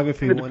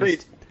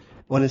historiography,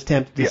 one is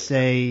tempted to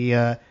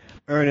say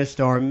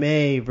Ernest R.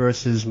 May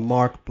versus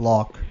Marc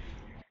Bloch.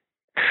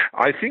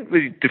 I think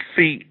the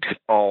defeat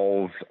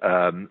of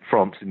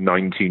France in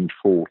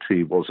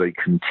 1940 was a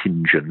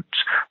contingent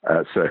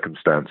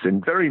circumstance.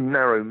 In very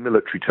narrow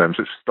military terms,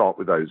 let's start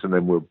with those and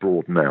then we'll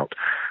broaden out.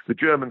 The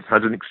Germans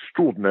had an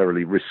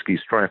extraordinarily risky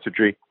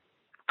strategy.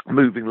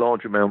 Moving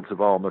large amounts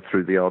of armour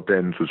through the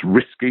Ardennes was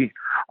risky.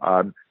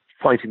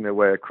 Fighting their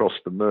way across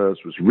the Meuse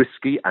was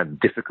risky and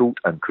difficult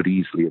and could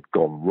easily have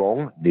gone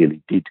wrong,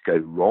 nearly did go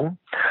wrong.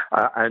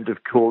 And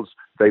of course,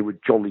 they were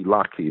jolly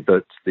lucky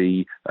that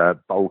the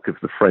bulk of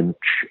the French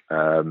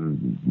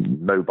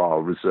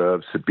mobile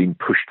reserves had been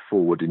pushed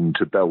forward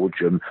into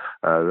Belgium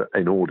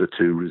in order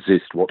to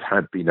resist what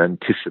had been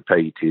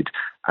anticipated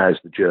as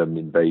the German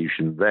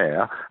invasion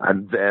there,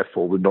 and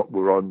therefore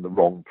were on the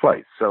wrong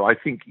place. So I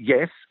think,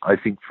 yes,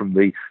 from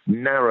the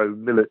narrow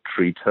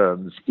military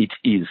terms, it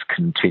is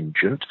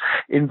contingent.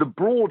 In the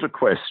broader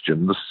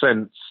question, the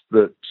sense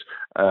that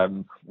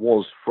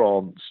was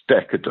France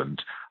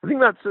decadent, I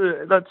think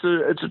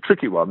it's a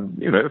tricky one.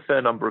 A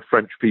fair number of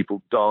French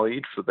people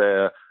died for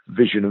their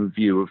vision and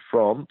view of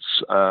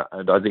France,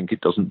 and I think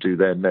it doesn't do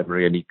their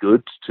memory any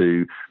good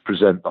to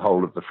present the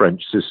whole of the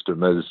French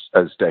system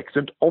as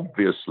decadent.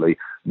 Obviously,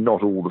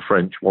 not all the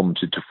French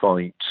wanted to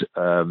fight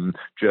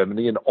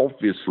Germany, and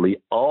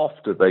obviously,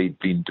 after they'd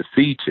been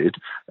defeated,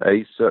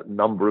 a certain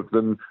number of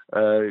them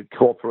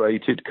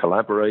collaborated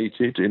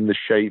in the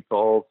shape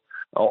of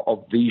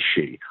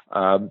Vichy.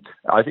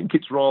 I think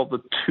it's rather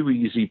too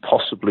easy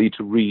possibly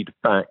to read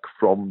back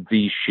from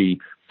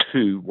Vichy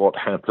to what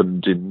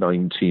happened in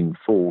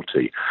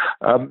 1940.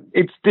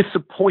 It's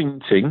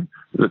disappointing,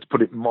 let's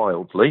put it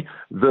mildly,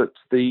 that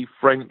the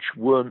French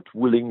weren't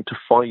willing to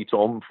fight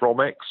on from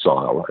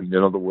exile. In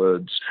other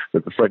words,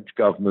 that the French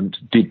government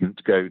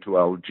didn't go to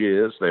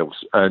Algiers.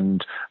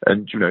 And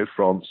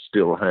France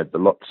still had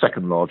the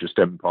second largest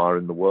empire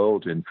in the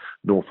world in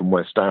North and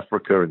West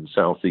Africa and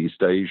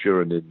Southeast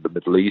Asia and in the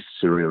Middle East,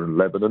 Syria and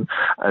Lebanon,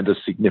 and a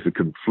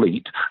significant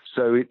fleet.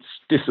 So it's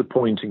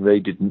disappointing they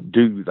didn't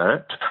do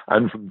that.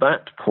 And from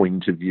that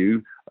point of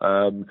view,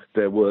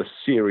 there were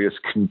serious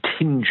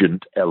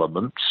contingent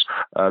elements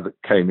that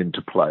came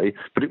into play,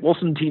 but it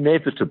wasn't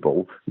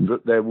inevitable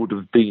that there would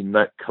have been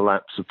that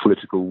collapse of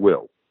political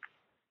will.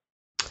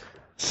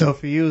 So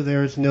for you,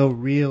 there's no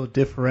real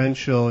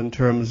differential in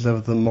terms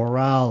of the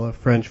morale of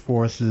French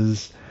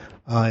forces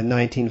in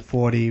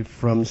 1940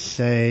 from,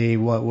 say,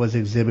 what was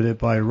exhibited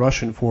by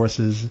Russian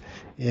forces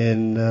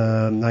in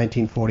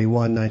 1941,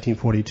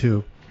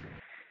 1942?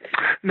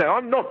 No,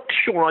 I'm not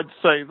sure I'd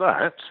say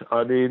that.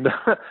 I mean,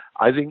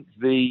 I think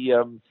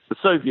the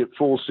Soviet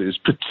forces,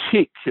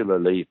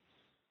 particularly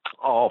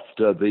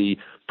after the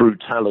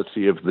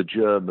brutality of the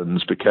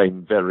Germans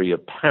became very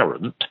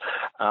apparent,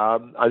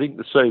 I think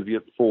the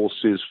Soviet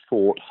forces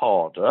fought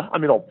harder. I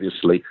mean,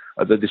 obviously,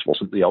 this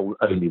wasn't the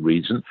only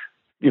reason.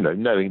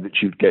 Knowing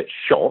that you'd get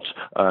shot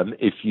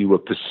if you were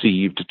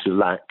perceived to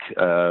lack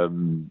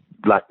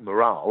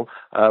morale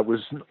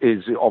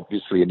is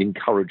obviously an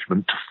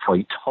encouragement to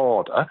fight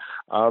harder.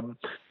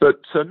 But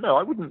no,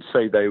 I wouldn't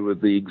say they were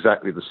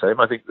exactly the same.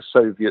 I think the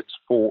Soviets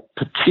fought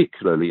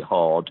particularly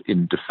hard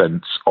in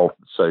defense of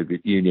the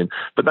Soviet Union,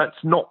 but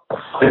that's not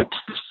quite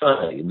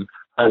the same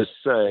as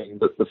saying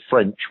that the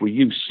French were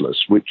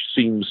useless, which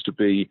seems to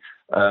be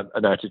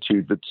an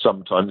attitude that's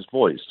sometimes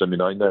voiced. I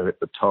mean, I know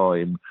at the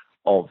time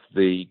of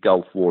the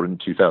Gulf War in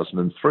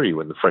 2003,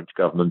 when the French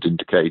government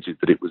indicated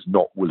that it was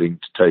not willing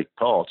to take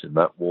part in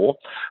that war,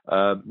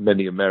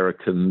 many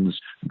Americans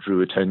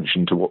drew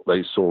attention to what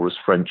they saw as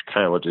French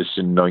cowardice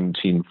in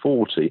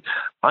 1940.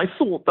 I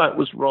thought that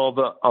was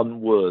rather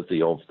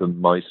unworthy of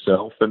them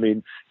myself. I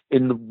mean,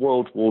 in the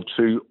World War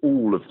II,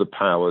 all of the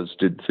powers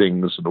did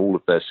things and all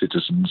of their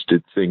citizens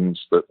did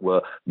things that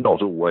were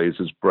not always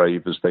as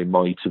brave as they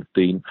might have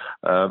been.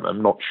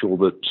 I'm not sure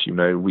that,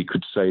 we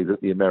could say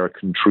that the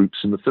American troops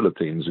in the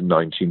Philippines in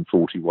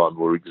 1941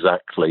 were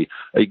exactly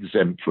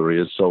exemplary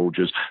as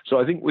soldiers. So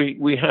I think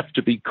we have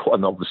to be,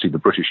 and obviously the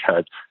British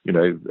had,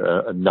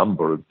 a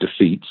number of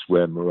defeats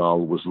where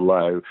morale was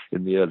low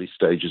in the early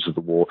stages of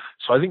the war.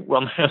 So I think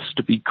one has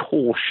to be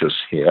cautious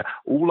here.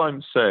 All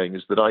I'm saying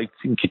is that I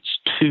think it's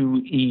too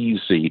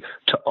easy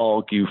to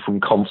argue from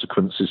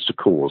consequences to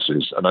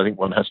causes, and I think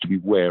one has to be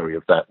wary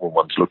of that when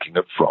one's looking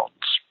at France.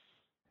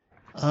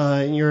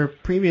 In your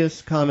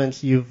previous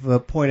comments, you've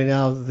pointed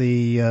out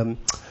the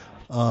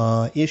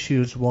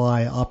issues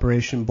why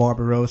Operation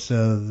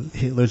Barbarossa,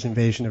 Hitler's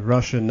invasion of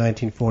Russia in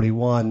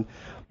 1941,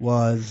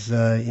 was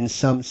in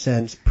some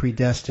sense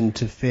predestined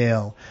to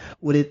fail.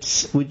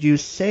 Would you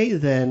say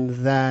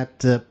then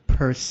that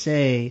per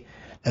se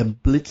a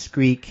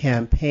blitzkrieg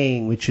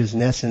campaign, which is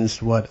in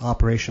essence what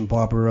Operation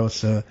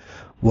Barbarossa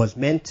was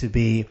meant to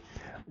be,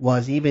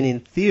 was even in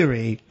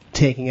theory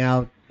taking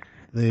out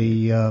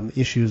the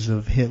issues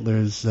of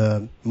Hitler's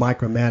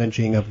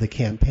micromanaging of the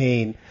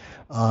campaign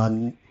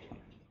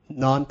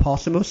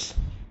non-possumus?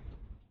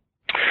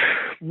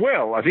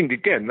 Well, I think,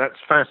 again, that's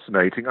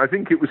fascinating. I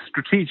think it was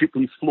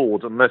strategically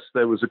flawed unless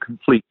there was a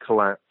complete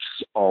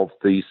collapse of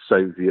the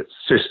Soviet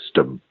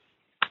system.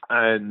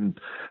 And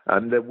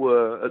there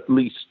were at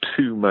least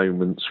two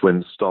moments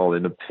when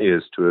Stalin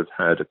appears to have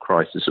had a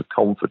crisis of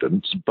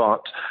confidence,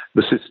 but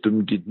the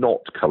system did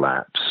not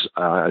collapse.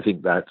 I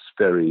think that's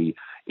very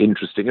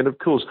interesting. And of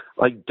course,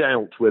 I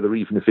doubt whether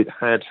even if it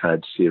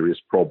had serious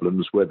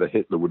problems, whether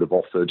Hitler would have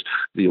offered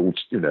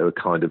a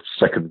kind of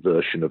second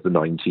version of the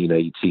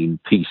 1918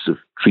 peace of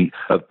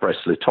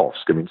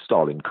Brest-Litovsk. I mean,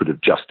 Stalin could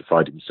have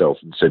justified himself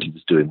and said he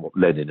was doing what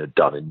Lenin had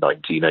done in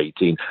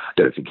 1918. I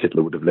don't think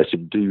Hitler would have let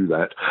him do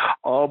that.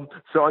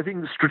 So I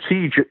think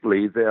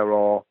strategically there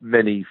are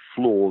many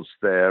flaws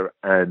there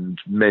and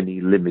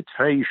many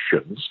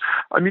limitations.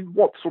 I mean,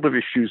 what sort of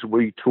issues are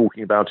we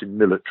talking about in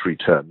military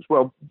terms?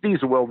 Well,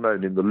 these are well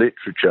known in the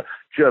literature.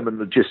 German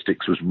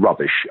logistics was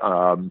rubbish.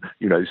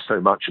 So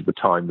much of the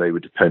time they were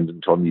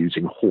dependent on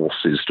using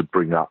horses to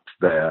bring up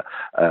their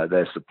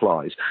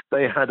supplies.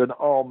 They had an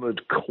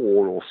armoured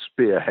corps or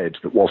spearhead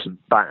that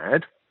wasn't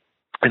bad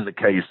in the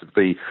case of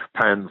the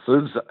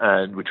Panzers,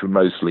 and which were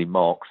mostly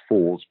Mark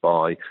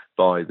IVs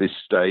by this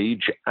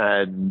stage,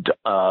 and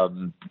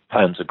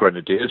Panzer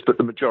Grenadiers, but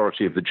the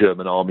majority of the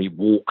German army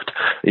walked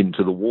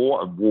into the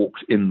war and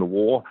walked in the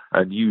war,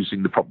 and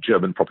using the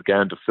German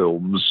propaganda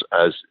films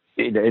as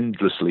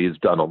endlessly is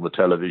done on the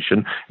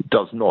television, it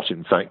does not,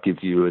 in fact, give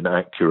you an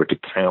accurate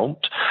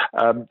account.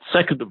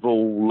 Second of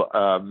all,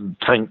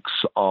 tanks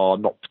are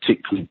not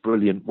particularly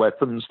brilliant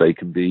weapons. They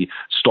can be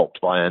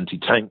stopped by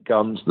anti-tank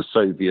guns. The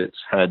Soviets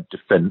had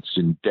defense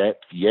in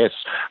depth. Yes,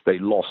 they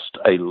lost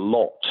a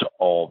lot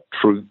of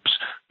troops,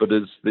 but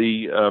as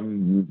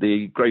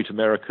the great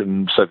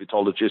American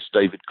Sovietologist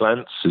David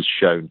Glantz has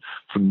shown,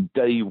 from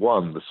day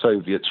one, the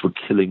Soviets were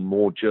killing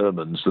more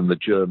Germans than the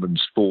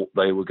Germans thought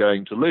they were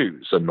going to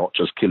lose, and not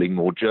just killing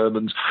more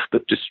Germans,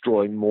 but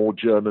destroying more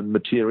German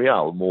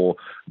material,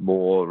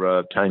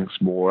 more tanks,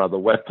 more other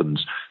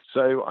weapons.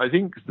 So I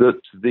think that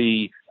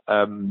the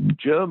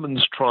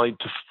Germans tried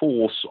to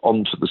force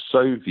onto the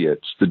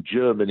Soviets the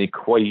German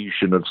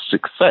equation of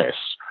success.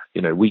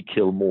 We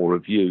kill more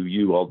of you,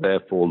 you are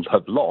therefore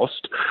have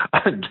lost.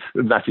 And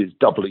that is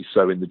doubly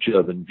so in the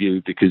German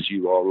view because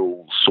you are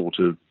all sort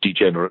of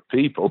degenerate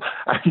people.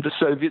 And the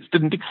Soviets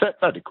didn't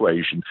accept that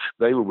equation.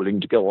 They were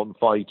willing to go on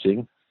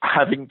fighting,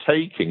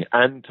 taking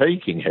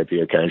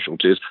heavier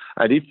casualties.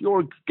 And if you're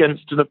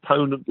against an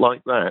opponent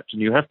like that,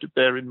 and you have to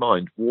bear in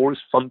mind, war is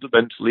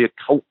fundamentally a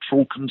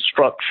cultural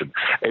construction.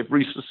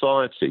 Every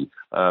society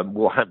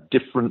will have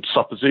different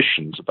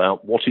suppositions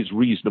about what is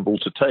reasonable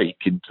to take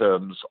in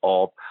terms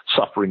of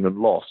suffering and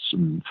loss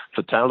and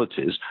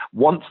fatalities.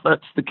 Once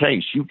that's the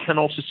case, you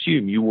cannot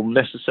assume you will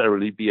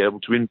necessarily be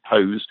able to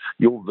impose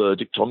your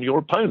verdict on your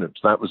opponent.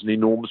 That was an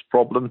enormous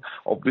problem,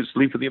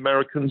 obviously, for the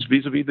Americans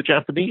vis-a-vis the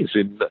Japanese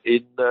in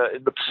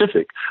the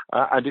Pacific.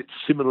 And it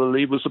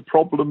similarly was a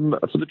problem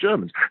for the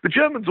Germans. The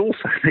Germans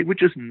also, they were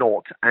just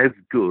not as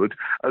good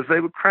as they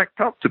were cracked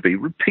up to be.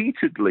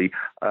 Repeatedly,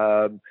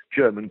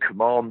 German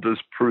commanders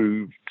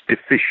proved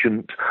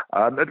deficient,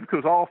 and of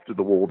course after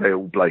the war they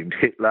all blamed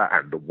Hitler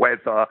and the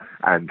weather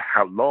and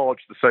how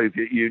large the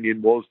Soviet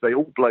Union was. They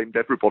all blamed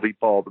everybody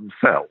bar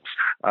themselves.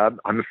 I'm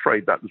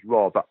afraid that was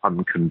rather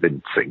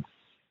unconvincing.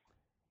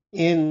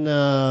 In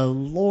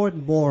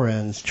Lord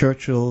Morans,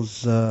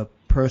 Churchill's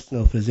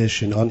personal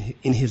physician,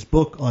 in his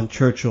book on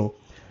Churchill,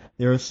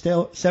 there are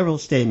several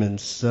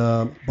statements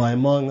by,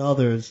 among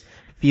others,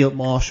 Field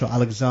Marshal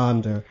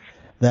Alexander,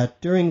 that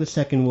during the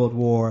Second World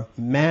War,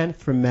 man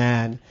for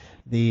man,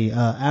 the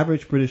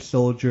average British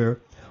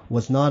soldier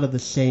was not of the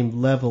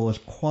same level as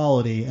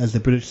quality as the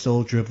British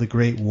soldier of the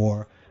Great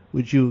War.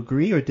 Would you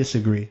agree or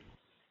disagree?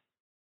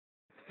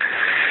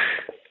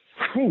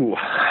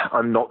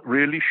 I'm not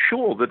really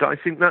sure that I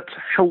think that's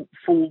a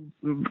helpful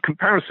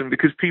comparison,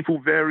 because people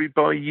vary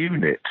by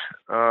unit.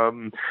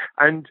 And,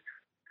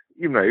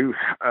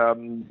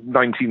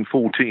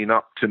 1914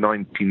 up to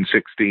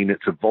 1916,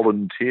 it's a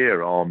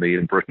volunteer army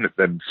in Britain. It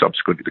then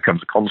subsequently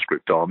becomes a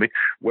conscript army,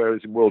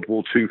 whereas in World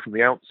War II, from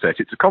the outset,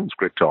 it's a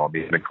conscript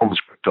army. And a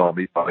conscript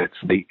army, by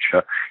its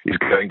nature, is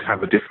going to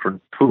have a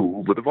different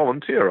pool with a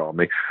volunteer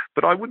army.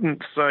 But I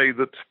wouldn't say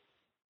that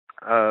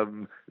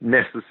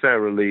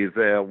necessarily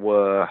there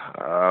were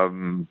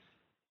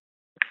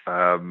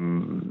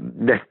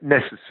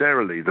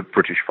necessarily the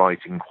British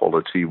fighting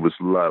quality was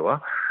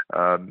lower.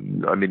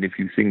 If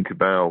you think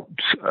about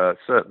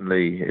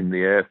certainly in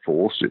the Air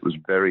Force, it was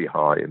very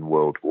high in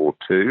World War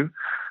II.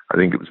 I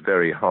think it was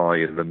very high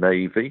in the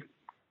Navy.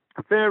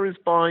 It varies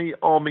by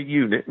army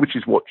unit, which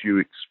is what you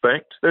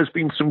expect. There's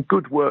been some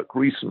good work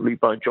recently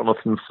by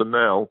Jonathan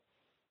Furnell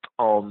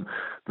on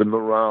the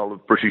morale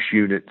of British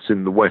units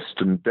in the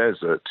Western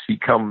Desert. He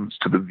comes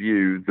to the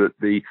view that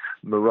the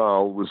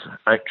morale was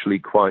actually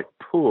quite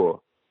poor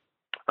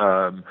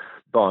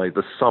by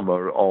the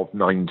summer of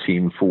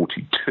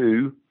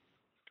 1942.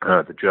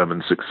 The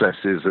German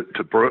successes at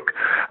Tobruk,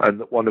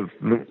 and that one of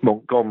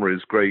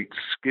Montgomery's great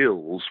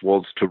skills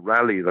was to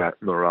rally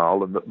that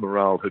morale, and that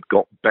morale had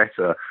got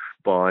better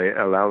by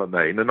El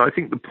Alamein. And I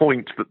think the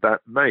point that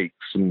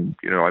makes, and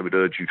I would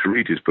urge you to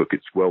read his book,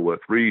 it's well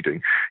worth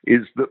reading,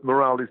 is that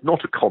morale is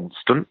not a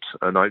constant,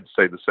 and I'd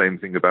say the same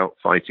thing about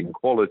fighting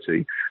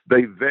quality.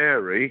 They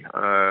vary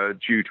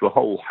due to a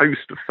whole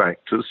host of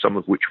factors, some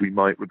of which we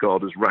might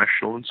regard as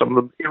rational and some of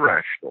them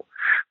irrational.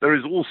 There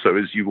is also,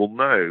 as you will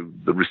know,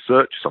 the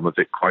research, some of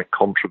it quite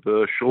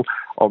controversial,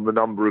 on the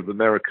number of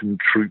American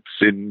troops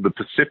in the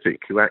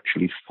Pacific who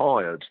actually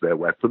fired their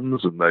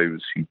weapons and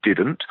those who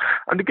didn't.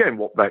 And again,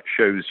 what that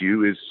shows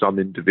you is some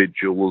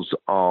individuals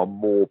are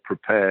more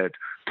prepared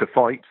to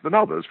fight than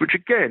others, which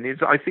again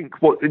is, I think,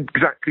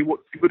 exactly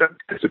what you would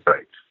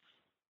anticipate.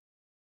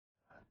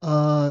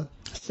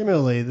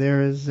 Similarly,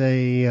 there is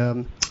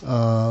in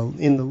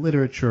the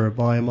literature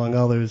by, among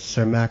others,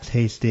 Sir Max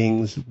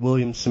Hastings,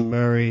 Williamson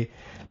Murray,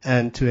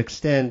 and to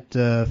extent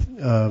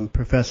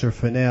Professor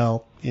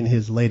Fennell in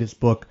his latest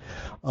book,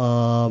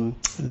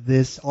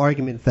 this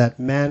argument that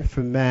man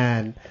for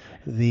man,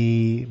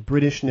 the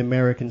British and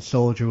American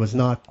soldier was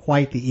not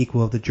quite the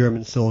equal of the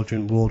German soldier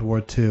in World War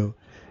II.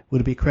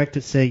 Would it be correct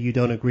to say you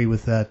don't agree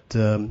with that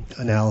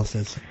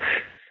analysis?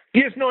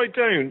 Yes, no, I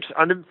don't.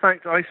 And in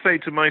fact, I say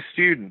to my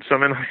students, I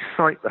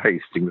cite the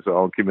Hastings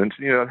argument.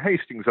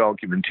 Hastings'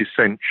 argument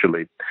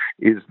essentially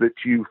is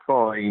that you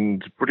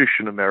find British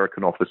and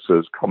American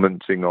officers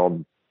commenting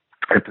on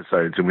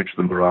episodes in which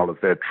the morale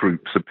of their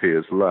troops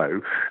appears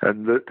low,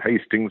 and that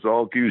Hastings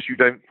argues you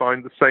don't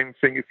find the same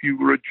thing if you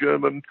were a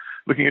German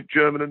looking at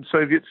German and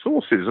Soviet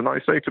sources. And I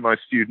say to my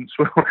students,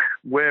 well,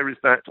 where is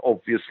that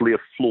obviously a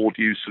flawed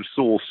use of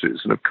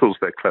sources? And of course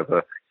they're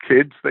clever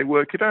kids, they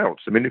work it out.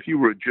 If you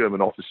were a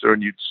German officer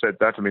and you'd said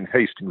that,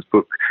 Hastings'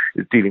 book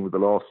is dealing with the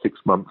last 6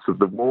 months of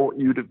the war,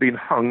 you'd have been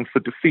hung for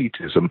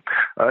defeatism.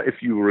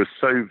 If you were a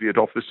Soviet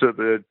officer,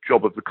 the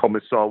job of the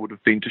commissar would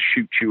have been to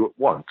shoot you at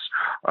once.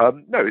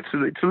 No,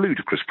 it's a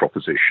ludicrous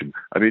proposition.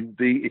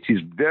 It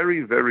is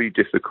very, very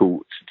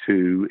difficult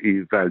to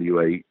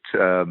evaluate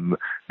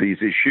these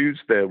issues.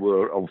 There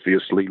were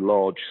obviously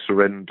large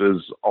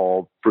surrenders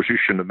of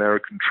British and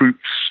American troops,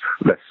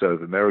 less so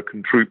of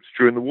American troops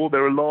during the war.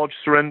 There are large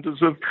surrenders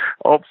surrenders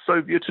of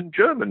Soviet and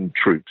German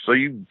troops. Are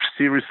you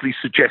seriously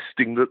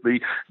suggesting that the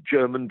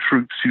German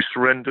troops who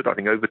surrendered, I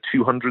think over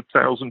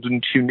 200,000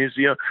 in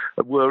Tunisia,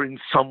 were in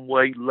some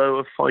way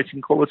lower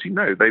fighting quality?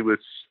 No,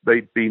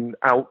 they'd been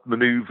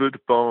outmaneuvered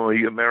by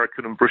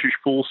American and British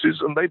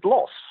forces, and they'd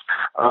lost.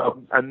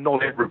 And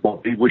not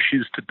everybody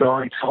wishes to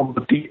die on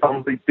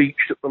the beach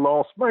at the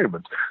last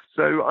moment.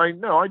 So I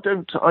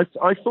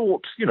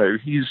thought,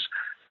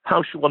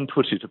 how should one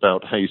put it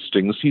about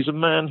Hastings? He's a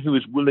man who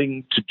is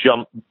willing to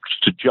jump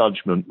to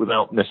judgment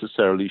without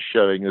necessarily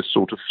showing a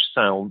sort of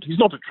sound. He's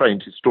not a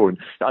trained historian.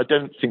 I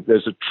don't think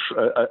there's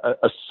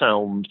a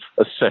sound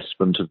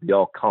assessment of the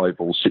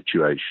archival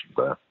situation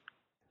there.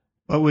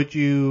 But would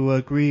you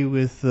agree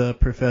with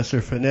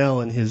Professor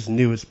Fennell in his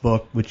newest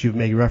book, which you've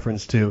made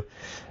reference to,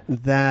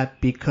 that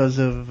because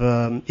of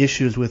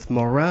issues with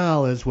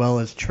morale as well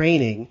as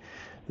training,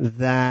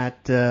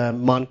 that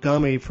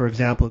Montgomery, for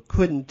example,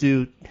 couldn't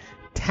do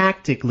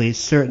tactically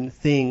certain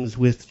things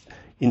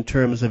in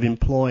terms of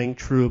employing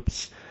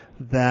troops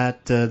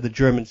that the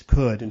Germans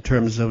could in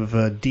terms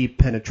of deep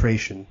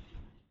penetration?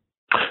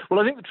 Well,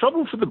 I think the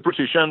trouble for the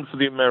British and for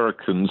the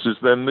Americans is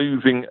they're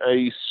moving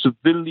a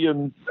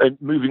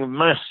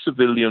mass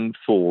civilian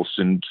force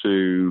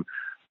into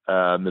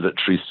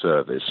military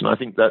service. And I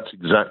think that's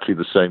exactly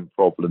the same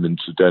problem,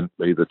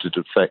 incidentally, that had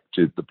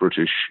affected the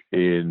British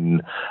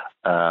in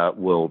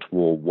World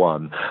War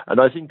One.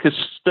 And I think a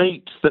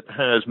state that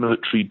has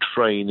military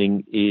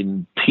training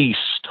in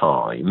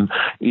peacetime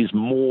is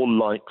more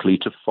likely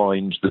to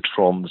find the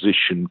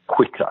transition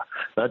quicker.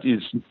 That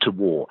is to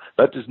war.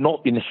 That does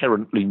not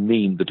inherently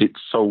mean that its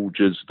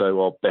soldiers,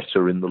 though, are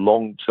better in the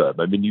long term.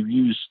 I mean, you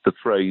use the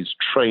phrase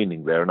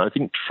training there, and I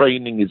think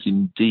training is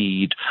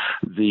indeed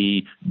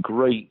the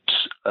great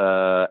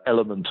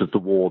element of the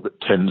war that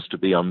tends to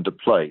be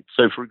underplayed.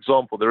 So, for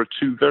example, there are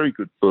two very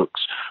good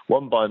books,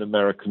 one by an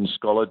American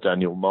scholar,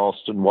 Daniel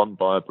Marston, one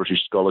by a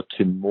British scholar,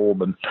 Tim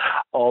Moorman,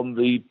 on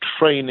the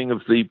training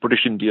of the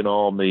British Indian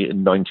Army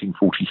in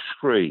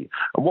 1943.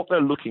 And what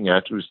they're looking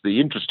at is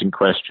the interesting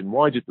question,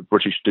 why did the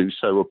British do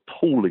so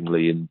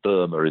appallingly in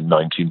Burma in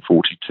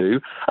 1942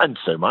 and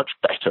so much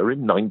better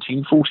in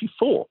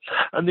 1944?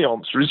 And the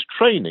answer is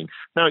training.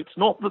 Now, it's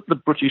not that the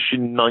British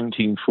in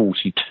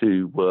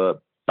 1942 were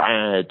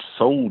bad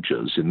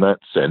soldiers in that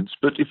sense,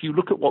 but if you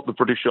look at what the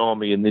British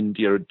Army in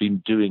India had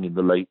been doing in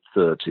the late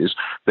 30s,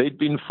 they'd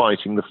been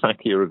fighting the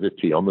Fakir of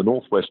Ippi on the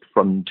northwest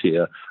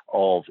frontier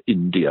of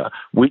India,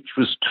 which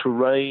was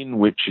terrain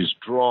which is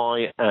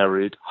dry,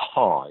 arid,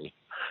 high.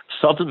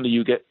 Suddenly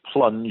you get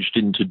plunged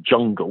into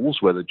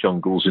jungles, whether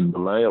jungles in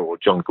Malaya or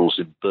jungles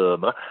in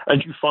Burma,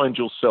 and you find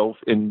yourself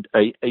in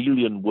an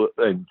alien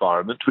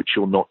environment which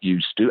you're not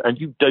used to, and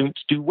you don't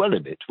do well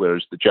in it,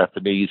 whereas the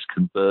Japanese,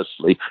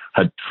 conversely,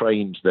 had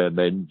trained their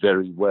men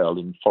very well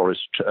in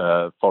forested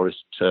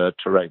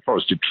terrain,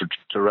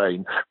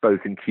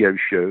 both in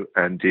Kyushu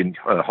and in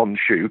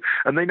Honshu,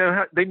 and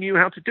they knew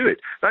how to do it.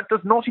 That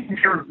does not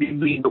inherently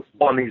mean that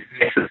one is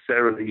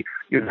necessarily,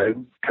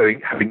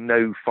 having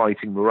no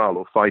fighting morale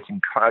or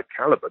fighting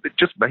caliber. It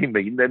just may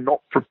mean they're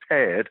not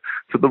prepared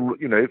for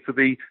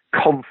the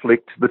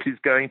conflict that is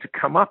going to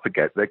come up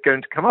against. They're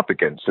going to come up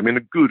against. I mean,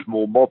 a good,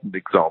 more modern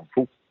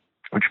example,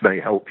 which may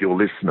help your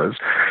listeners,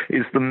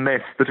 is the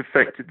mess that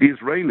affected the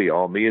Israeli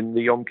army in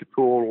the Yom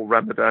Kippur or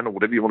Ramadan or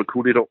whatever you want to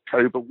call it,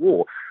 October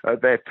War.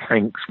 Their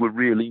tanks were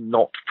really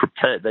not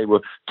prepared.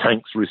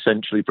 Tanks were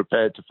essentially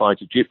prepared to fight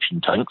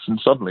Egyptian tanks,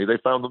 and suddenly they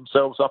found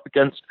themselves up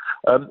against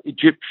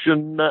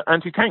Egyptian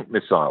anti-tank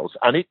missiles,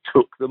 and it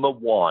took them a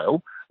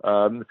while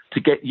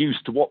to get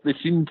used to what this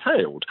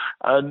entailed.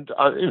 And,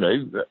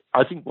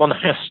 I think one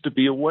has to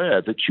be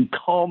aware that you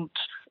can't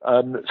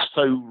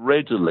so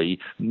readily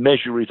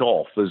measure it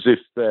off as if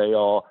they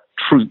are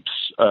troops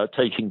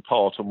taking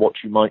part on what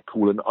you might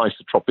call an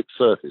isotropic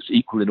surface,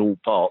 equal in all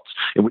parts,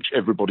 in which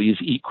everybody is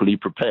equally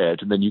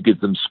prepared, and then you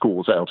give them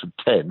scores out of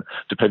 10,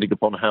 depending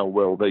upon how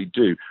well they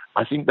do.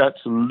 I think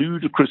that's a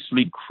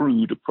ludicrously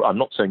crude I'm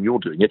not saying you're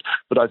doing it,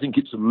 but I think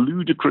it's a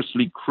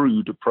ludicrously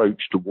crude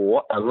approach to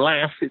war.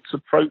 Alas, it's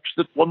an approach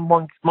that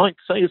one might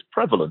say is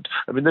prevalent.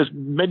 I mean, there's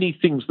many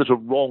things that are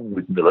wrong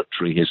with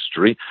military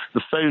history.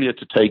 The failure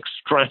to take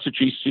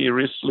strategy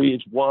seriously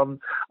is one.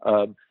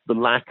 The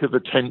lack of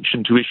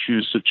attention to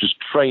issues such as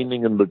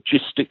training and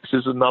logistics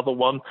is another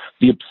one.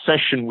 The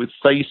obsession with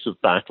face of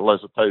battle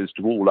as opposed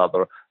to all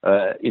other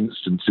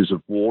instances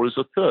of war is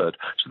a third.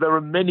 So there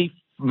are many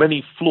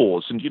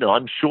flaws. And,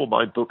 I'm sure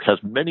my book has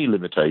many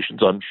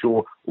limitations. I'm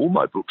sure all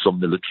my books on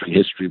military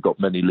history have got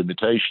many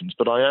limitations.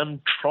 But I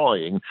am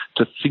trying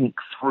to think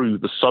through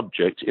the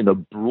subject in a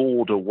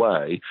broader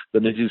way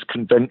than it is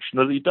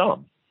conventionally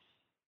done.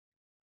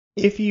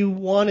 If you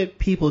wanted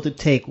people to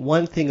take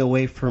one thing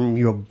away from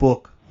your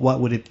book, what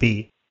would it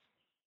be?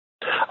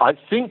 I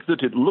think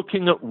that in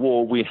looking at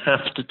war, we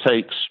have to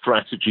take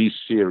strategy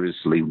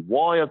seriously.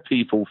 Why are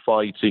people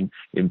fighting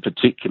in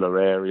particular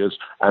areas?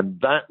 And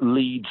that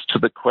leads to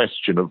the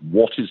question of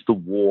what is the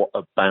war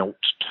about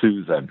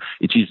to them?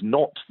 It is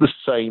not the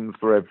same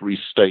for every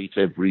state,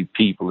 every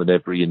people, and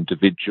every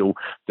individual.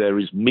 There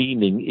is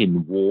meaning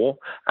in war,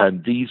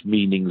 and these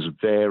meanings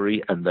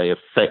vary and they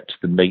affect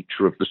the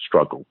nature of the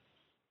struggle.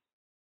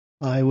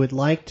 I would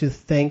like to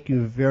thank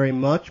you very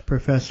much,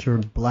 Professor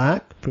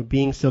Black, for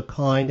being so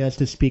kind as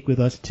to speak with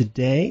us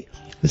today.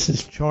 This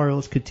is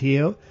Charles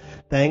Coutinho.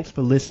 Thanks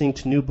for listening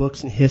to New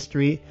Books in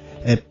History,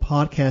 a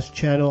podcast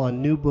channel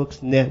on New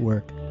Books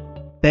Network.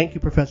 Thank you,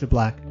 Professor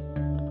Black.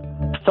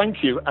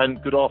 Thank you, and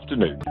good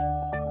afternoon.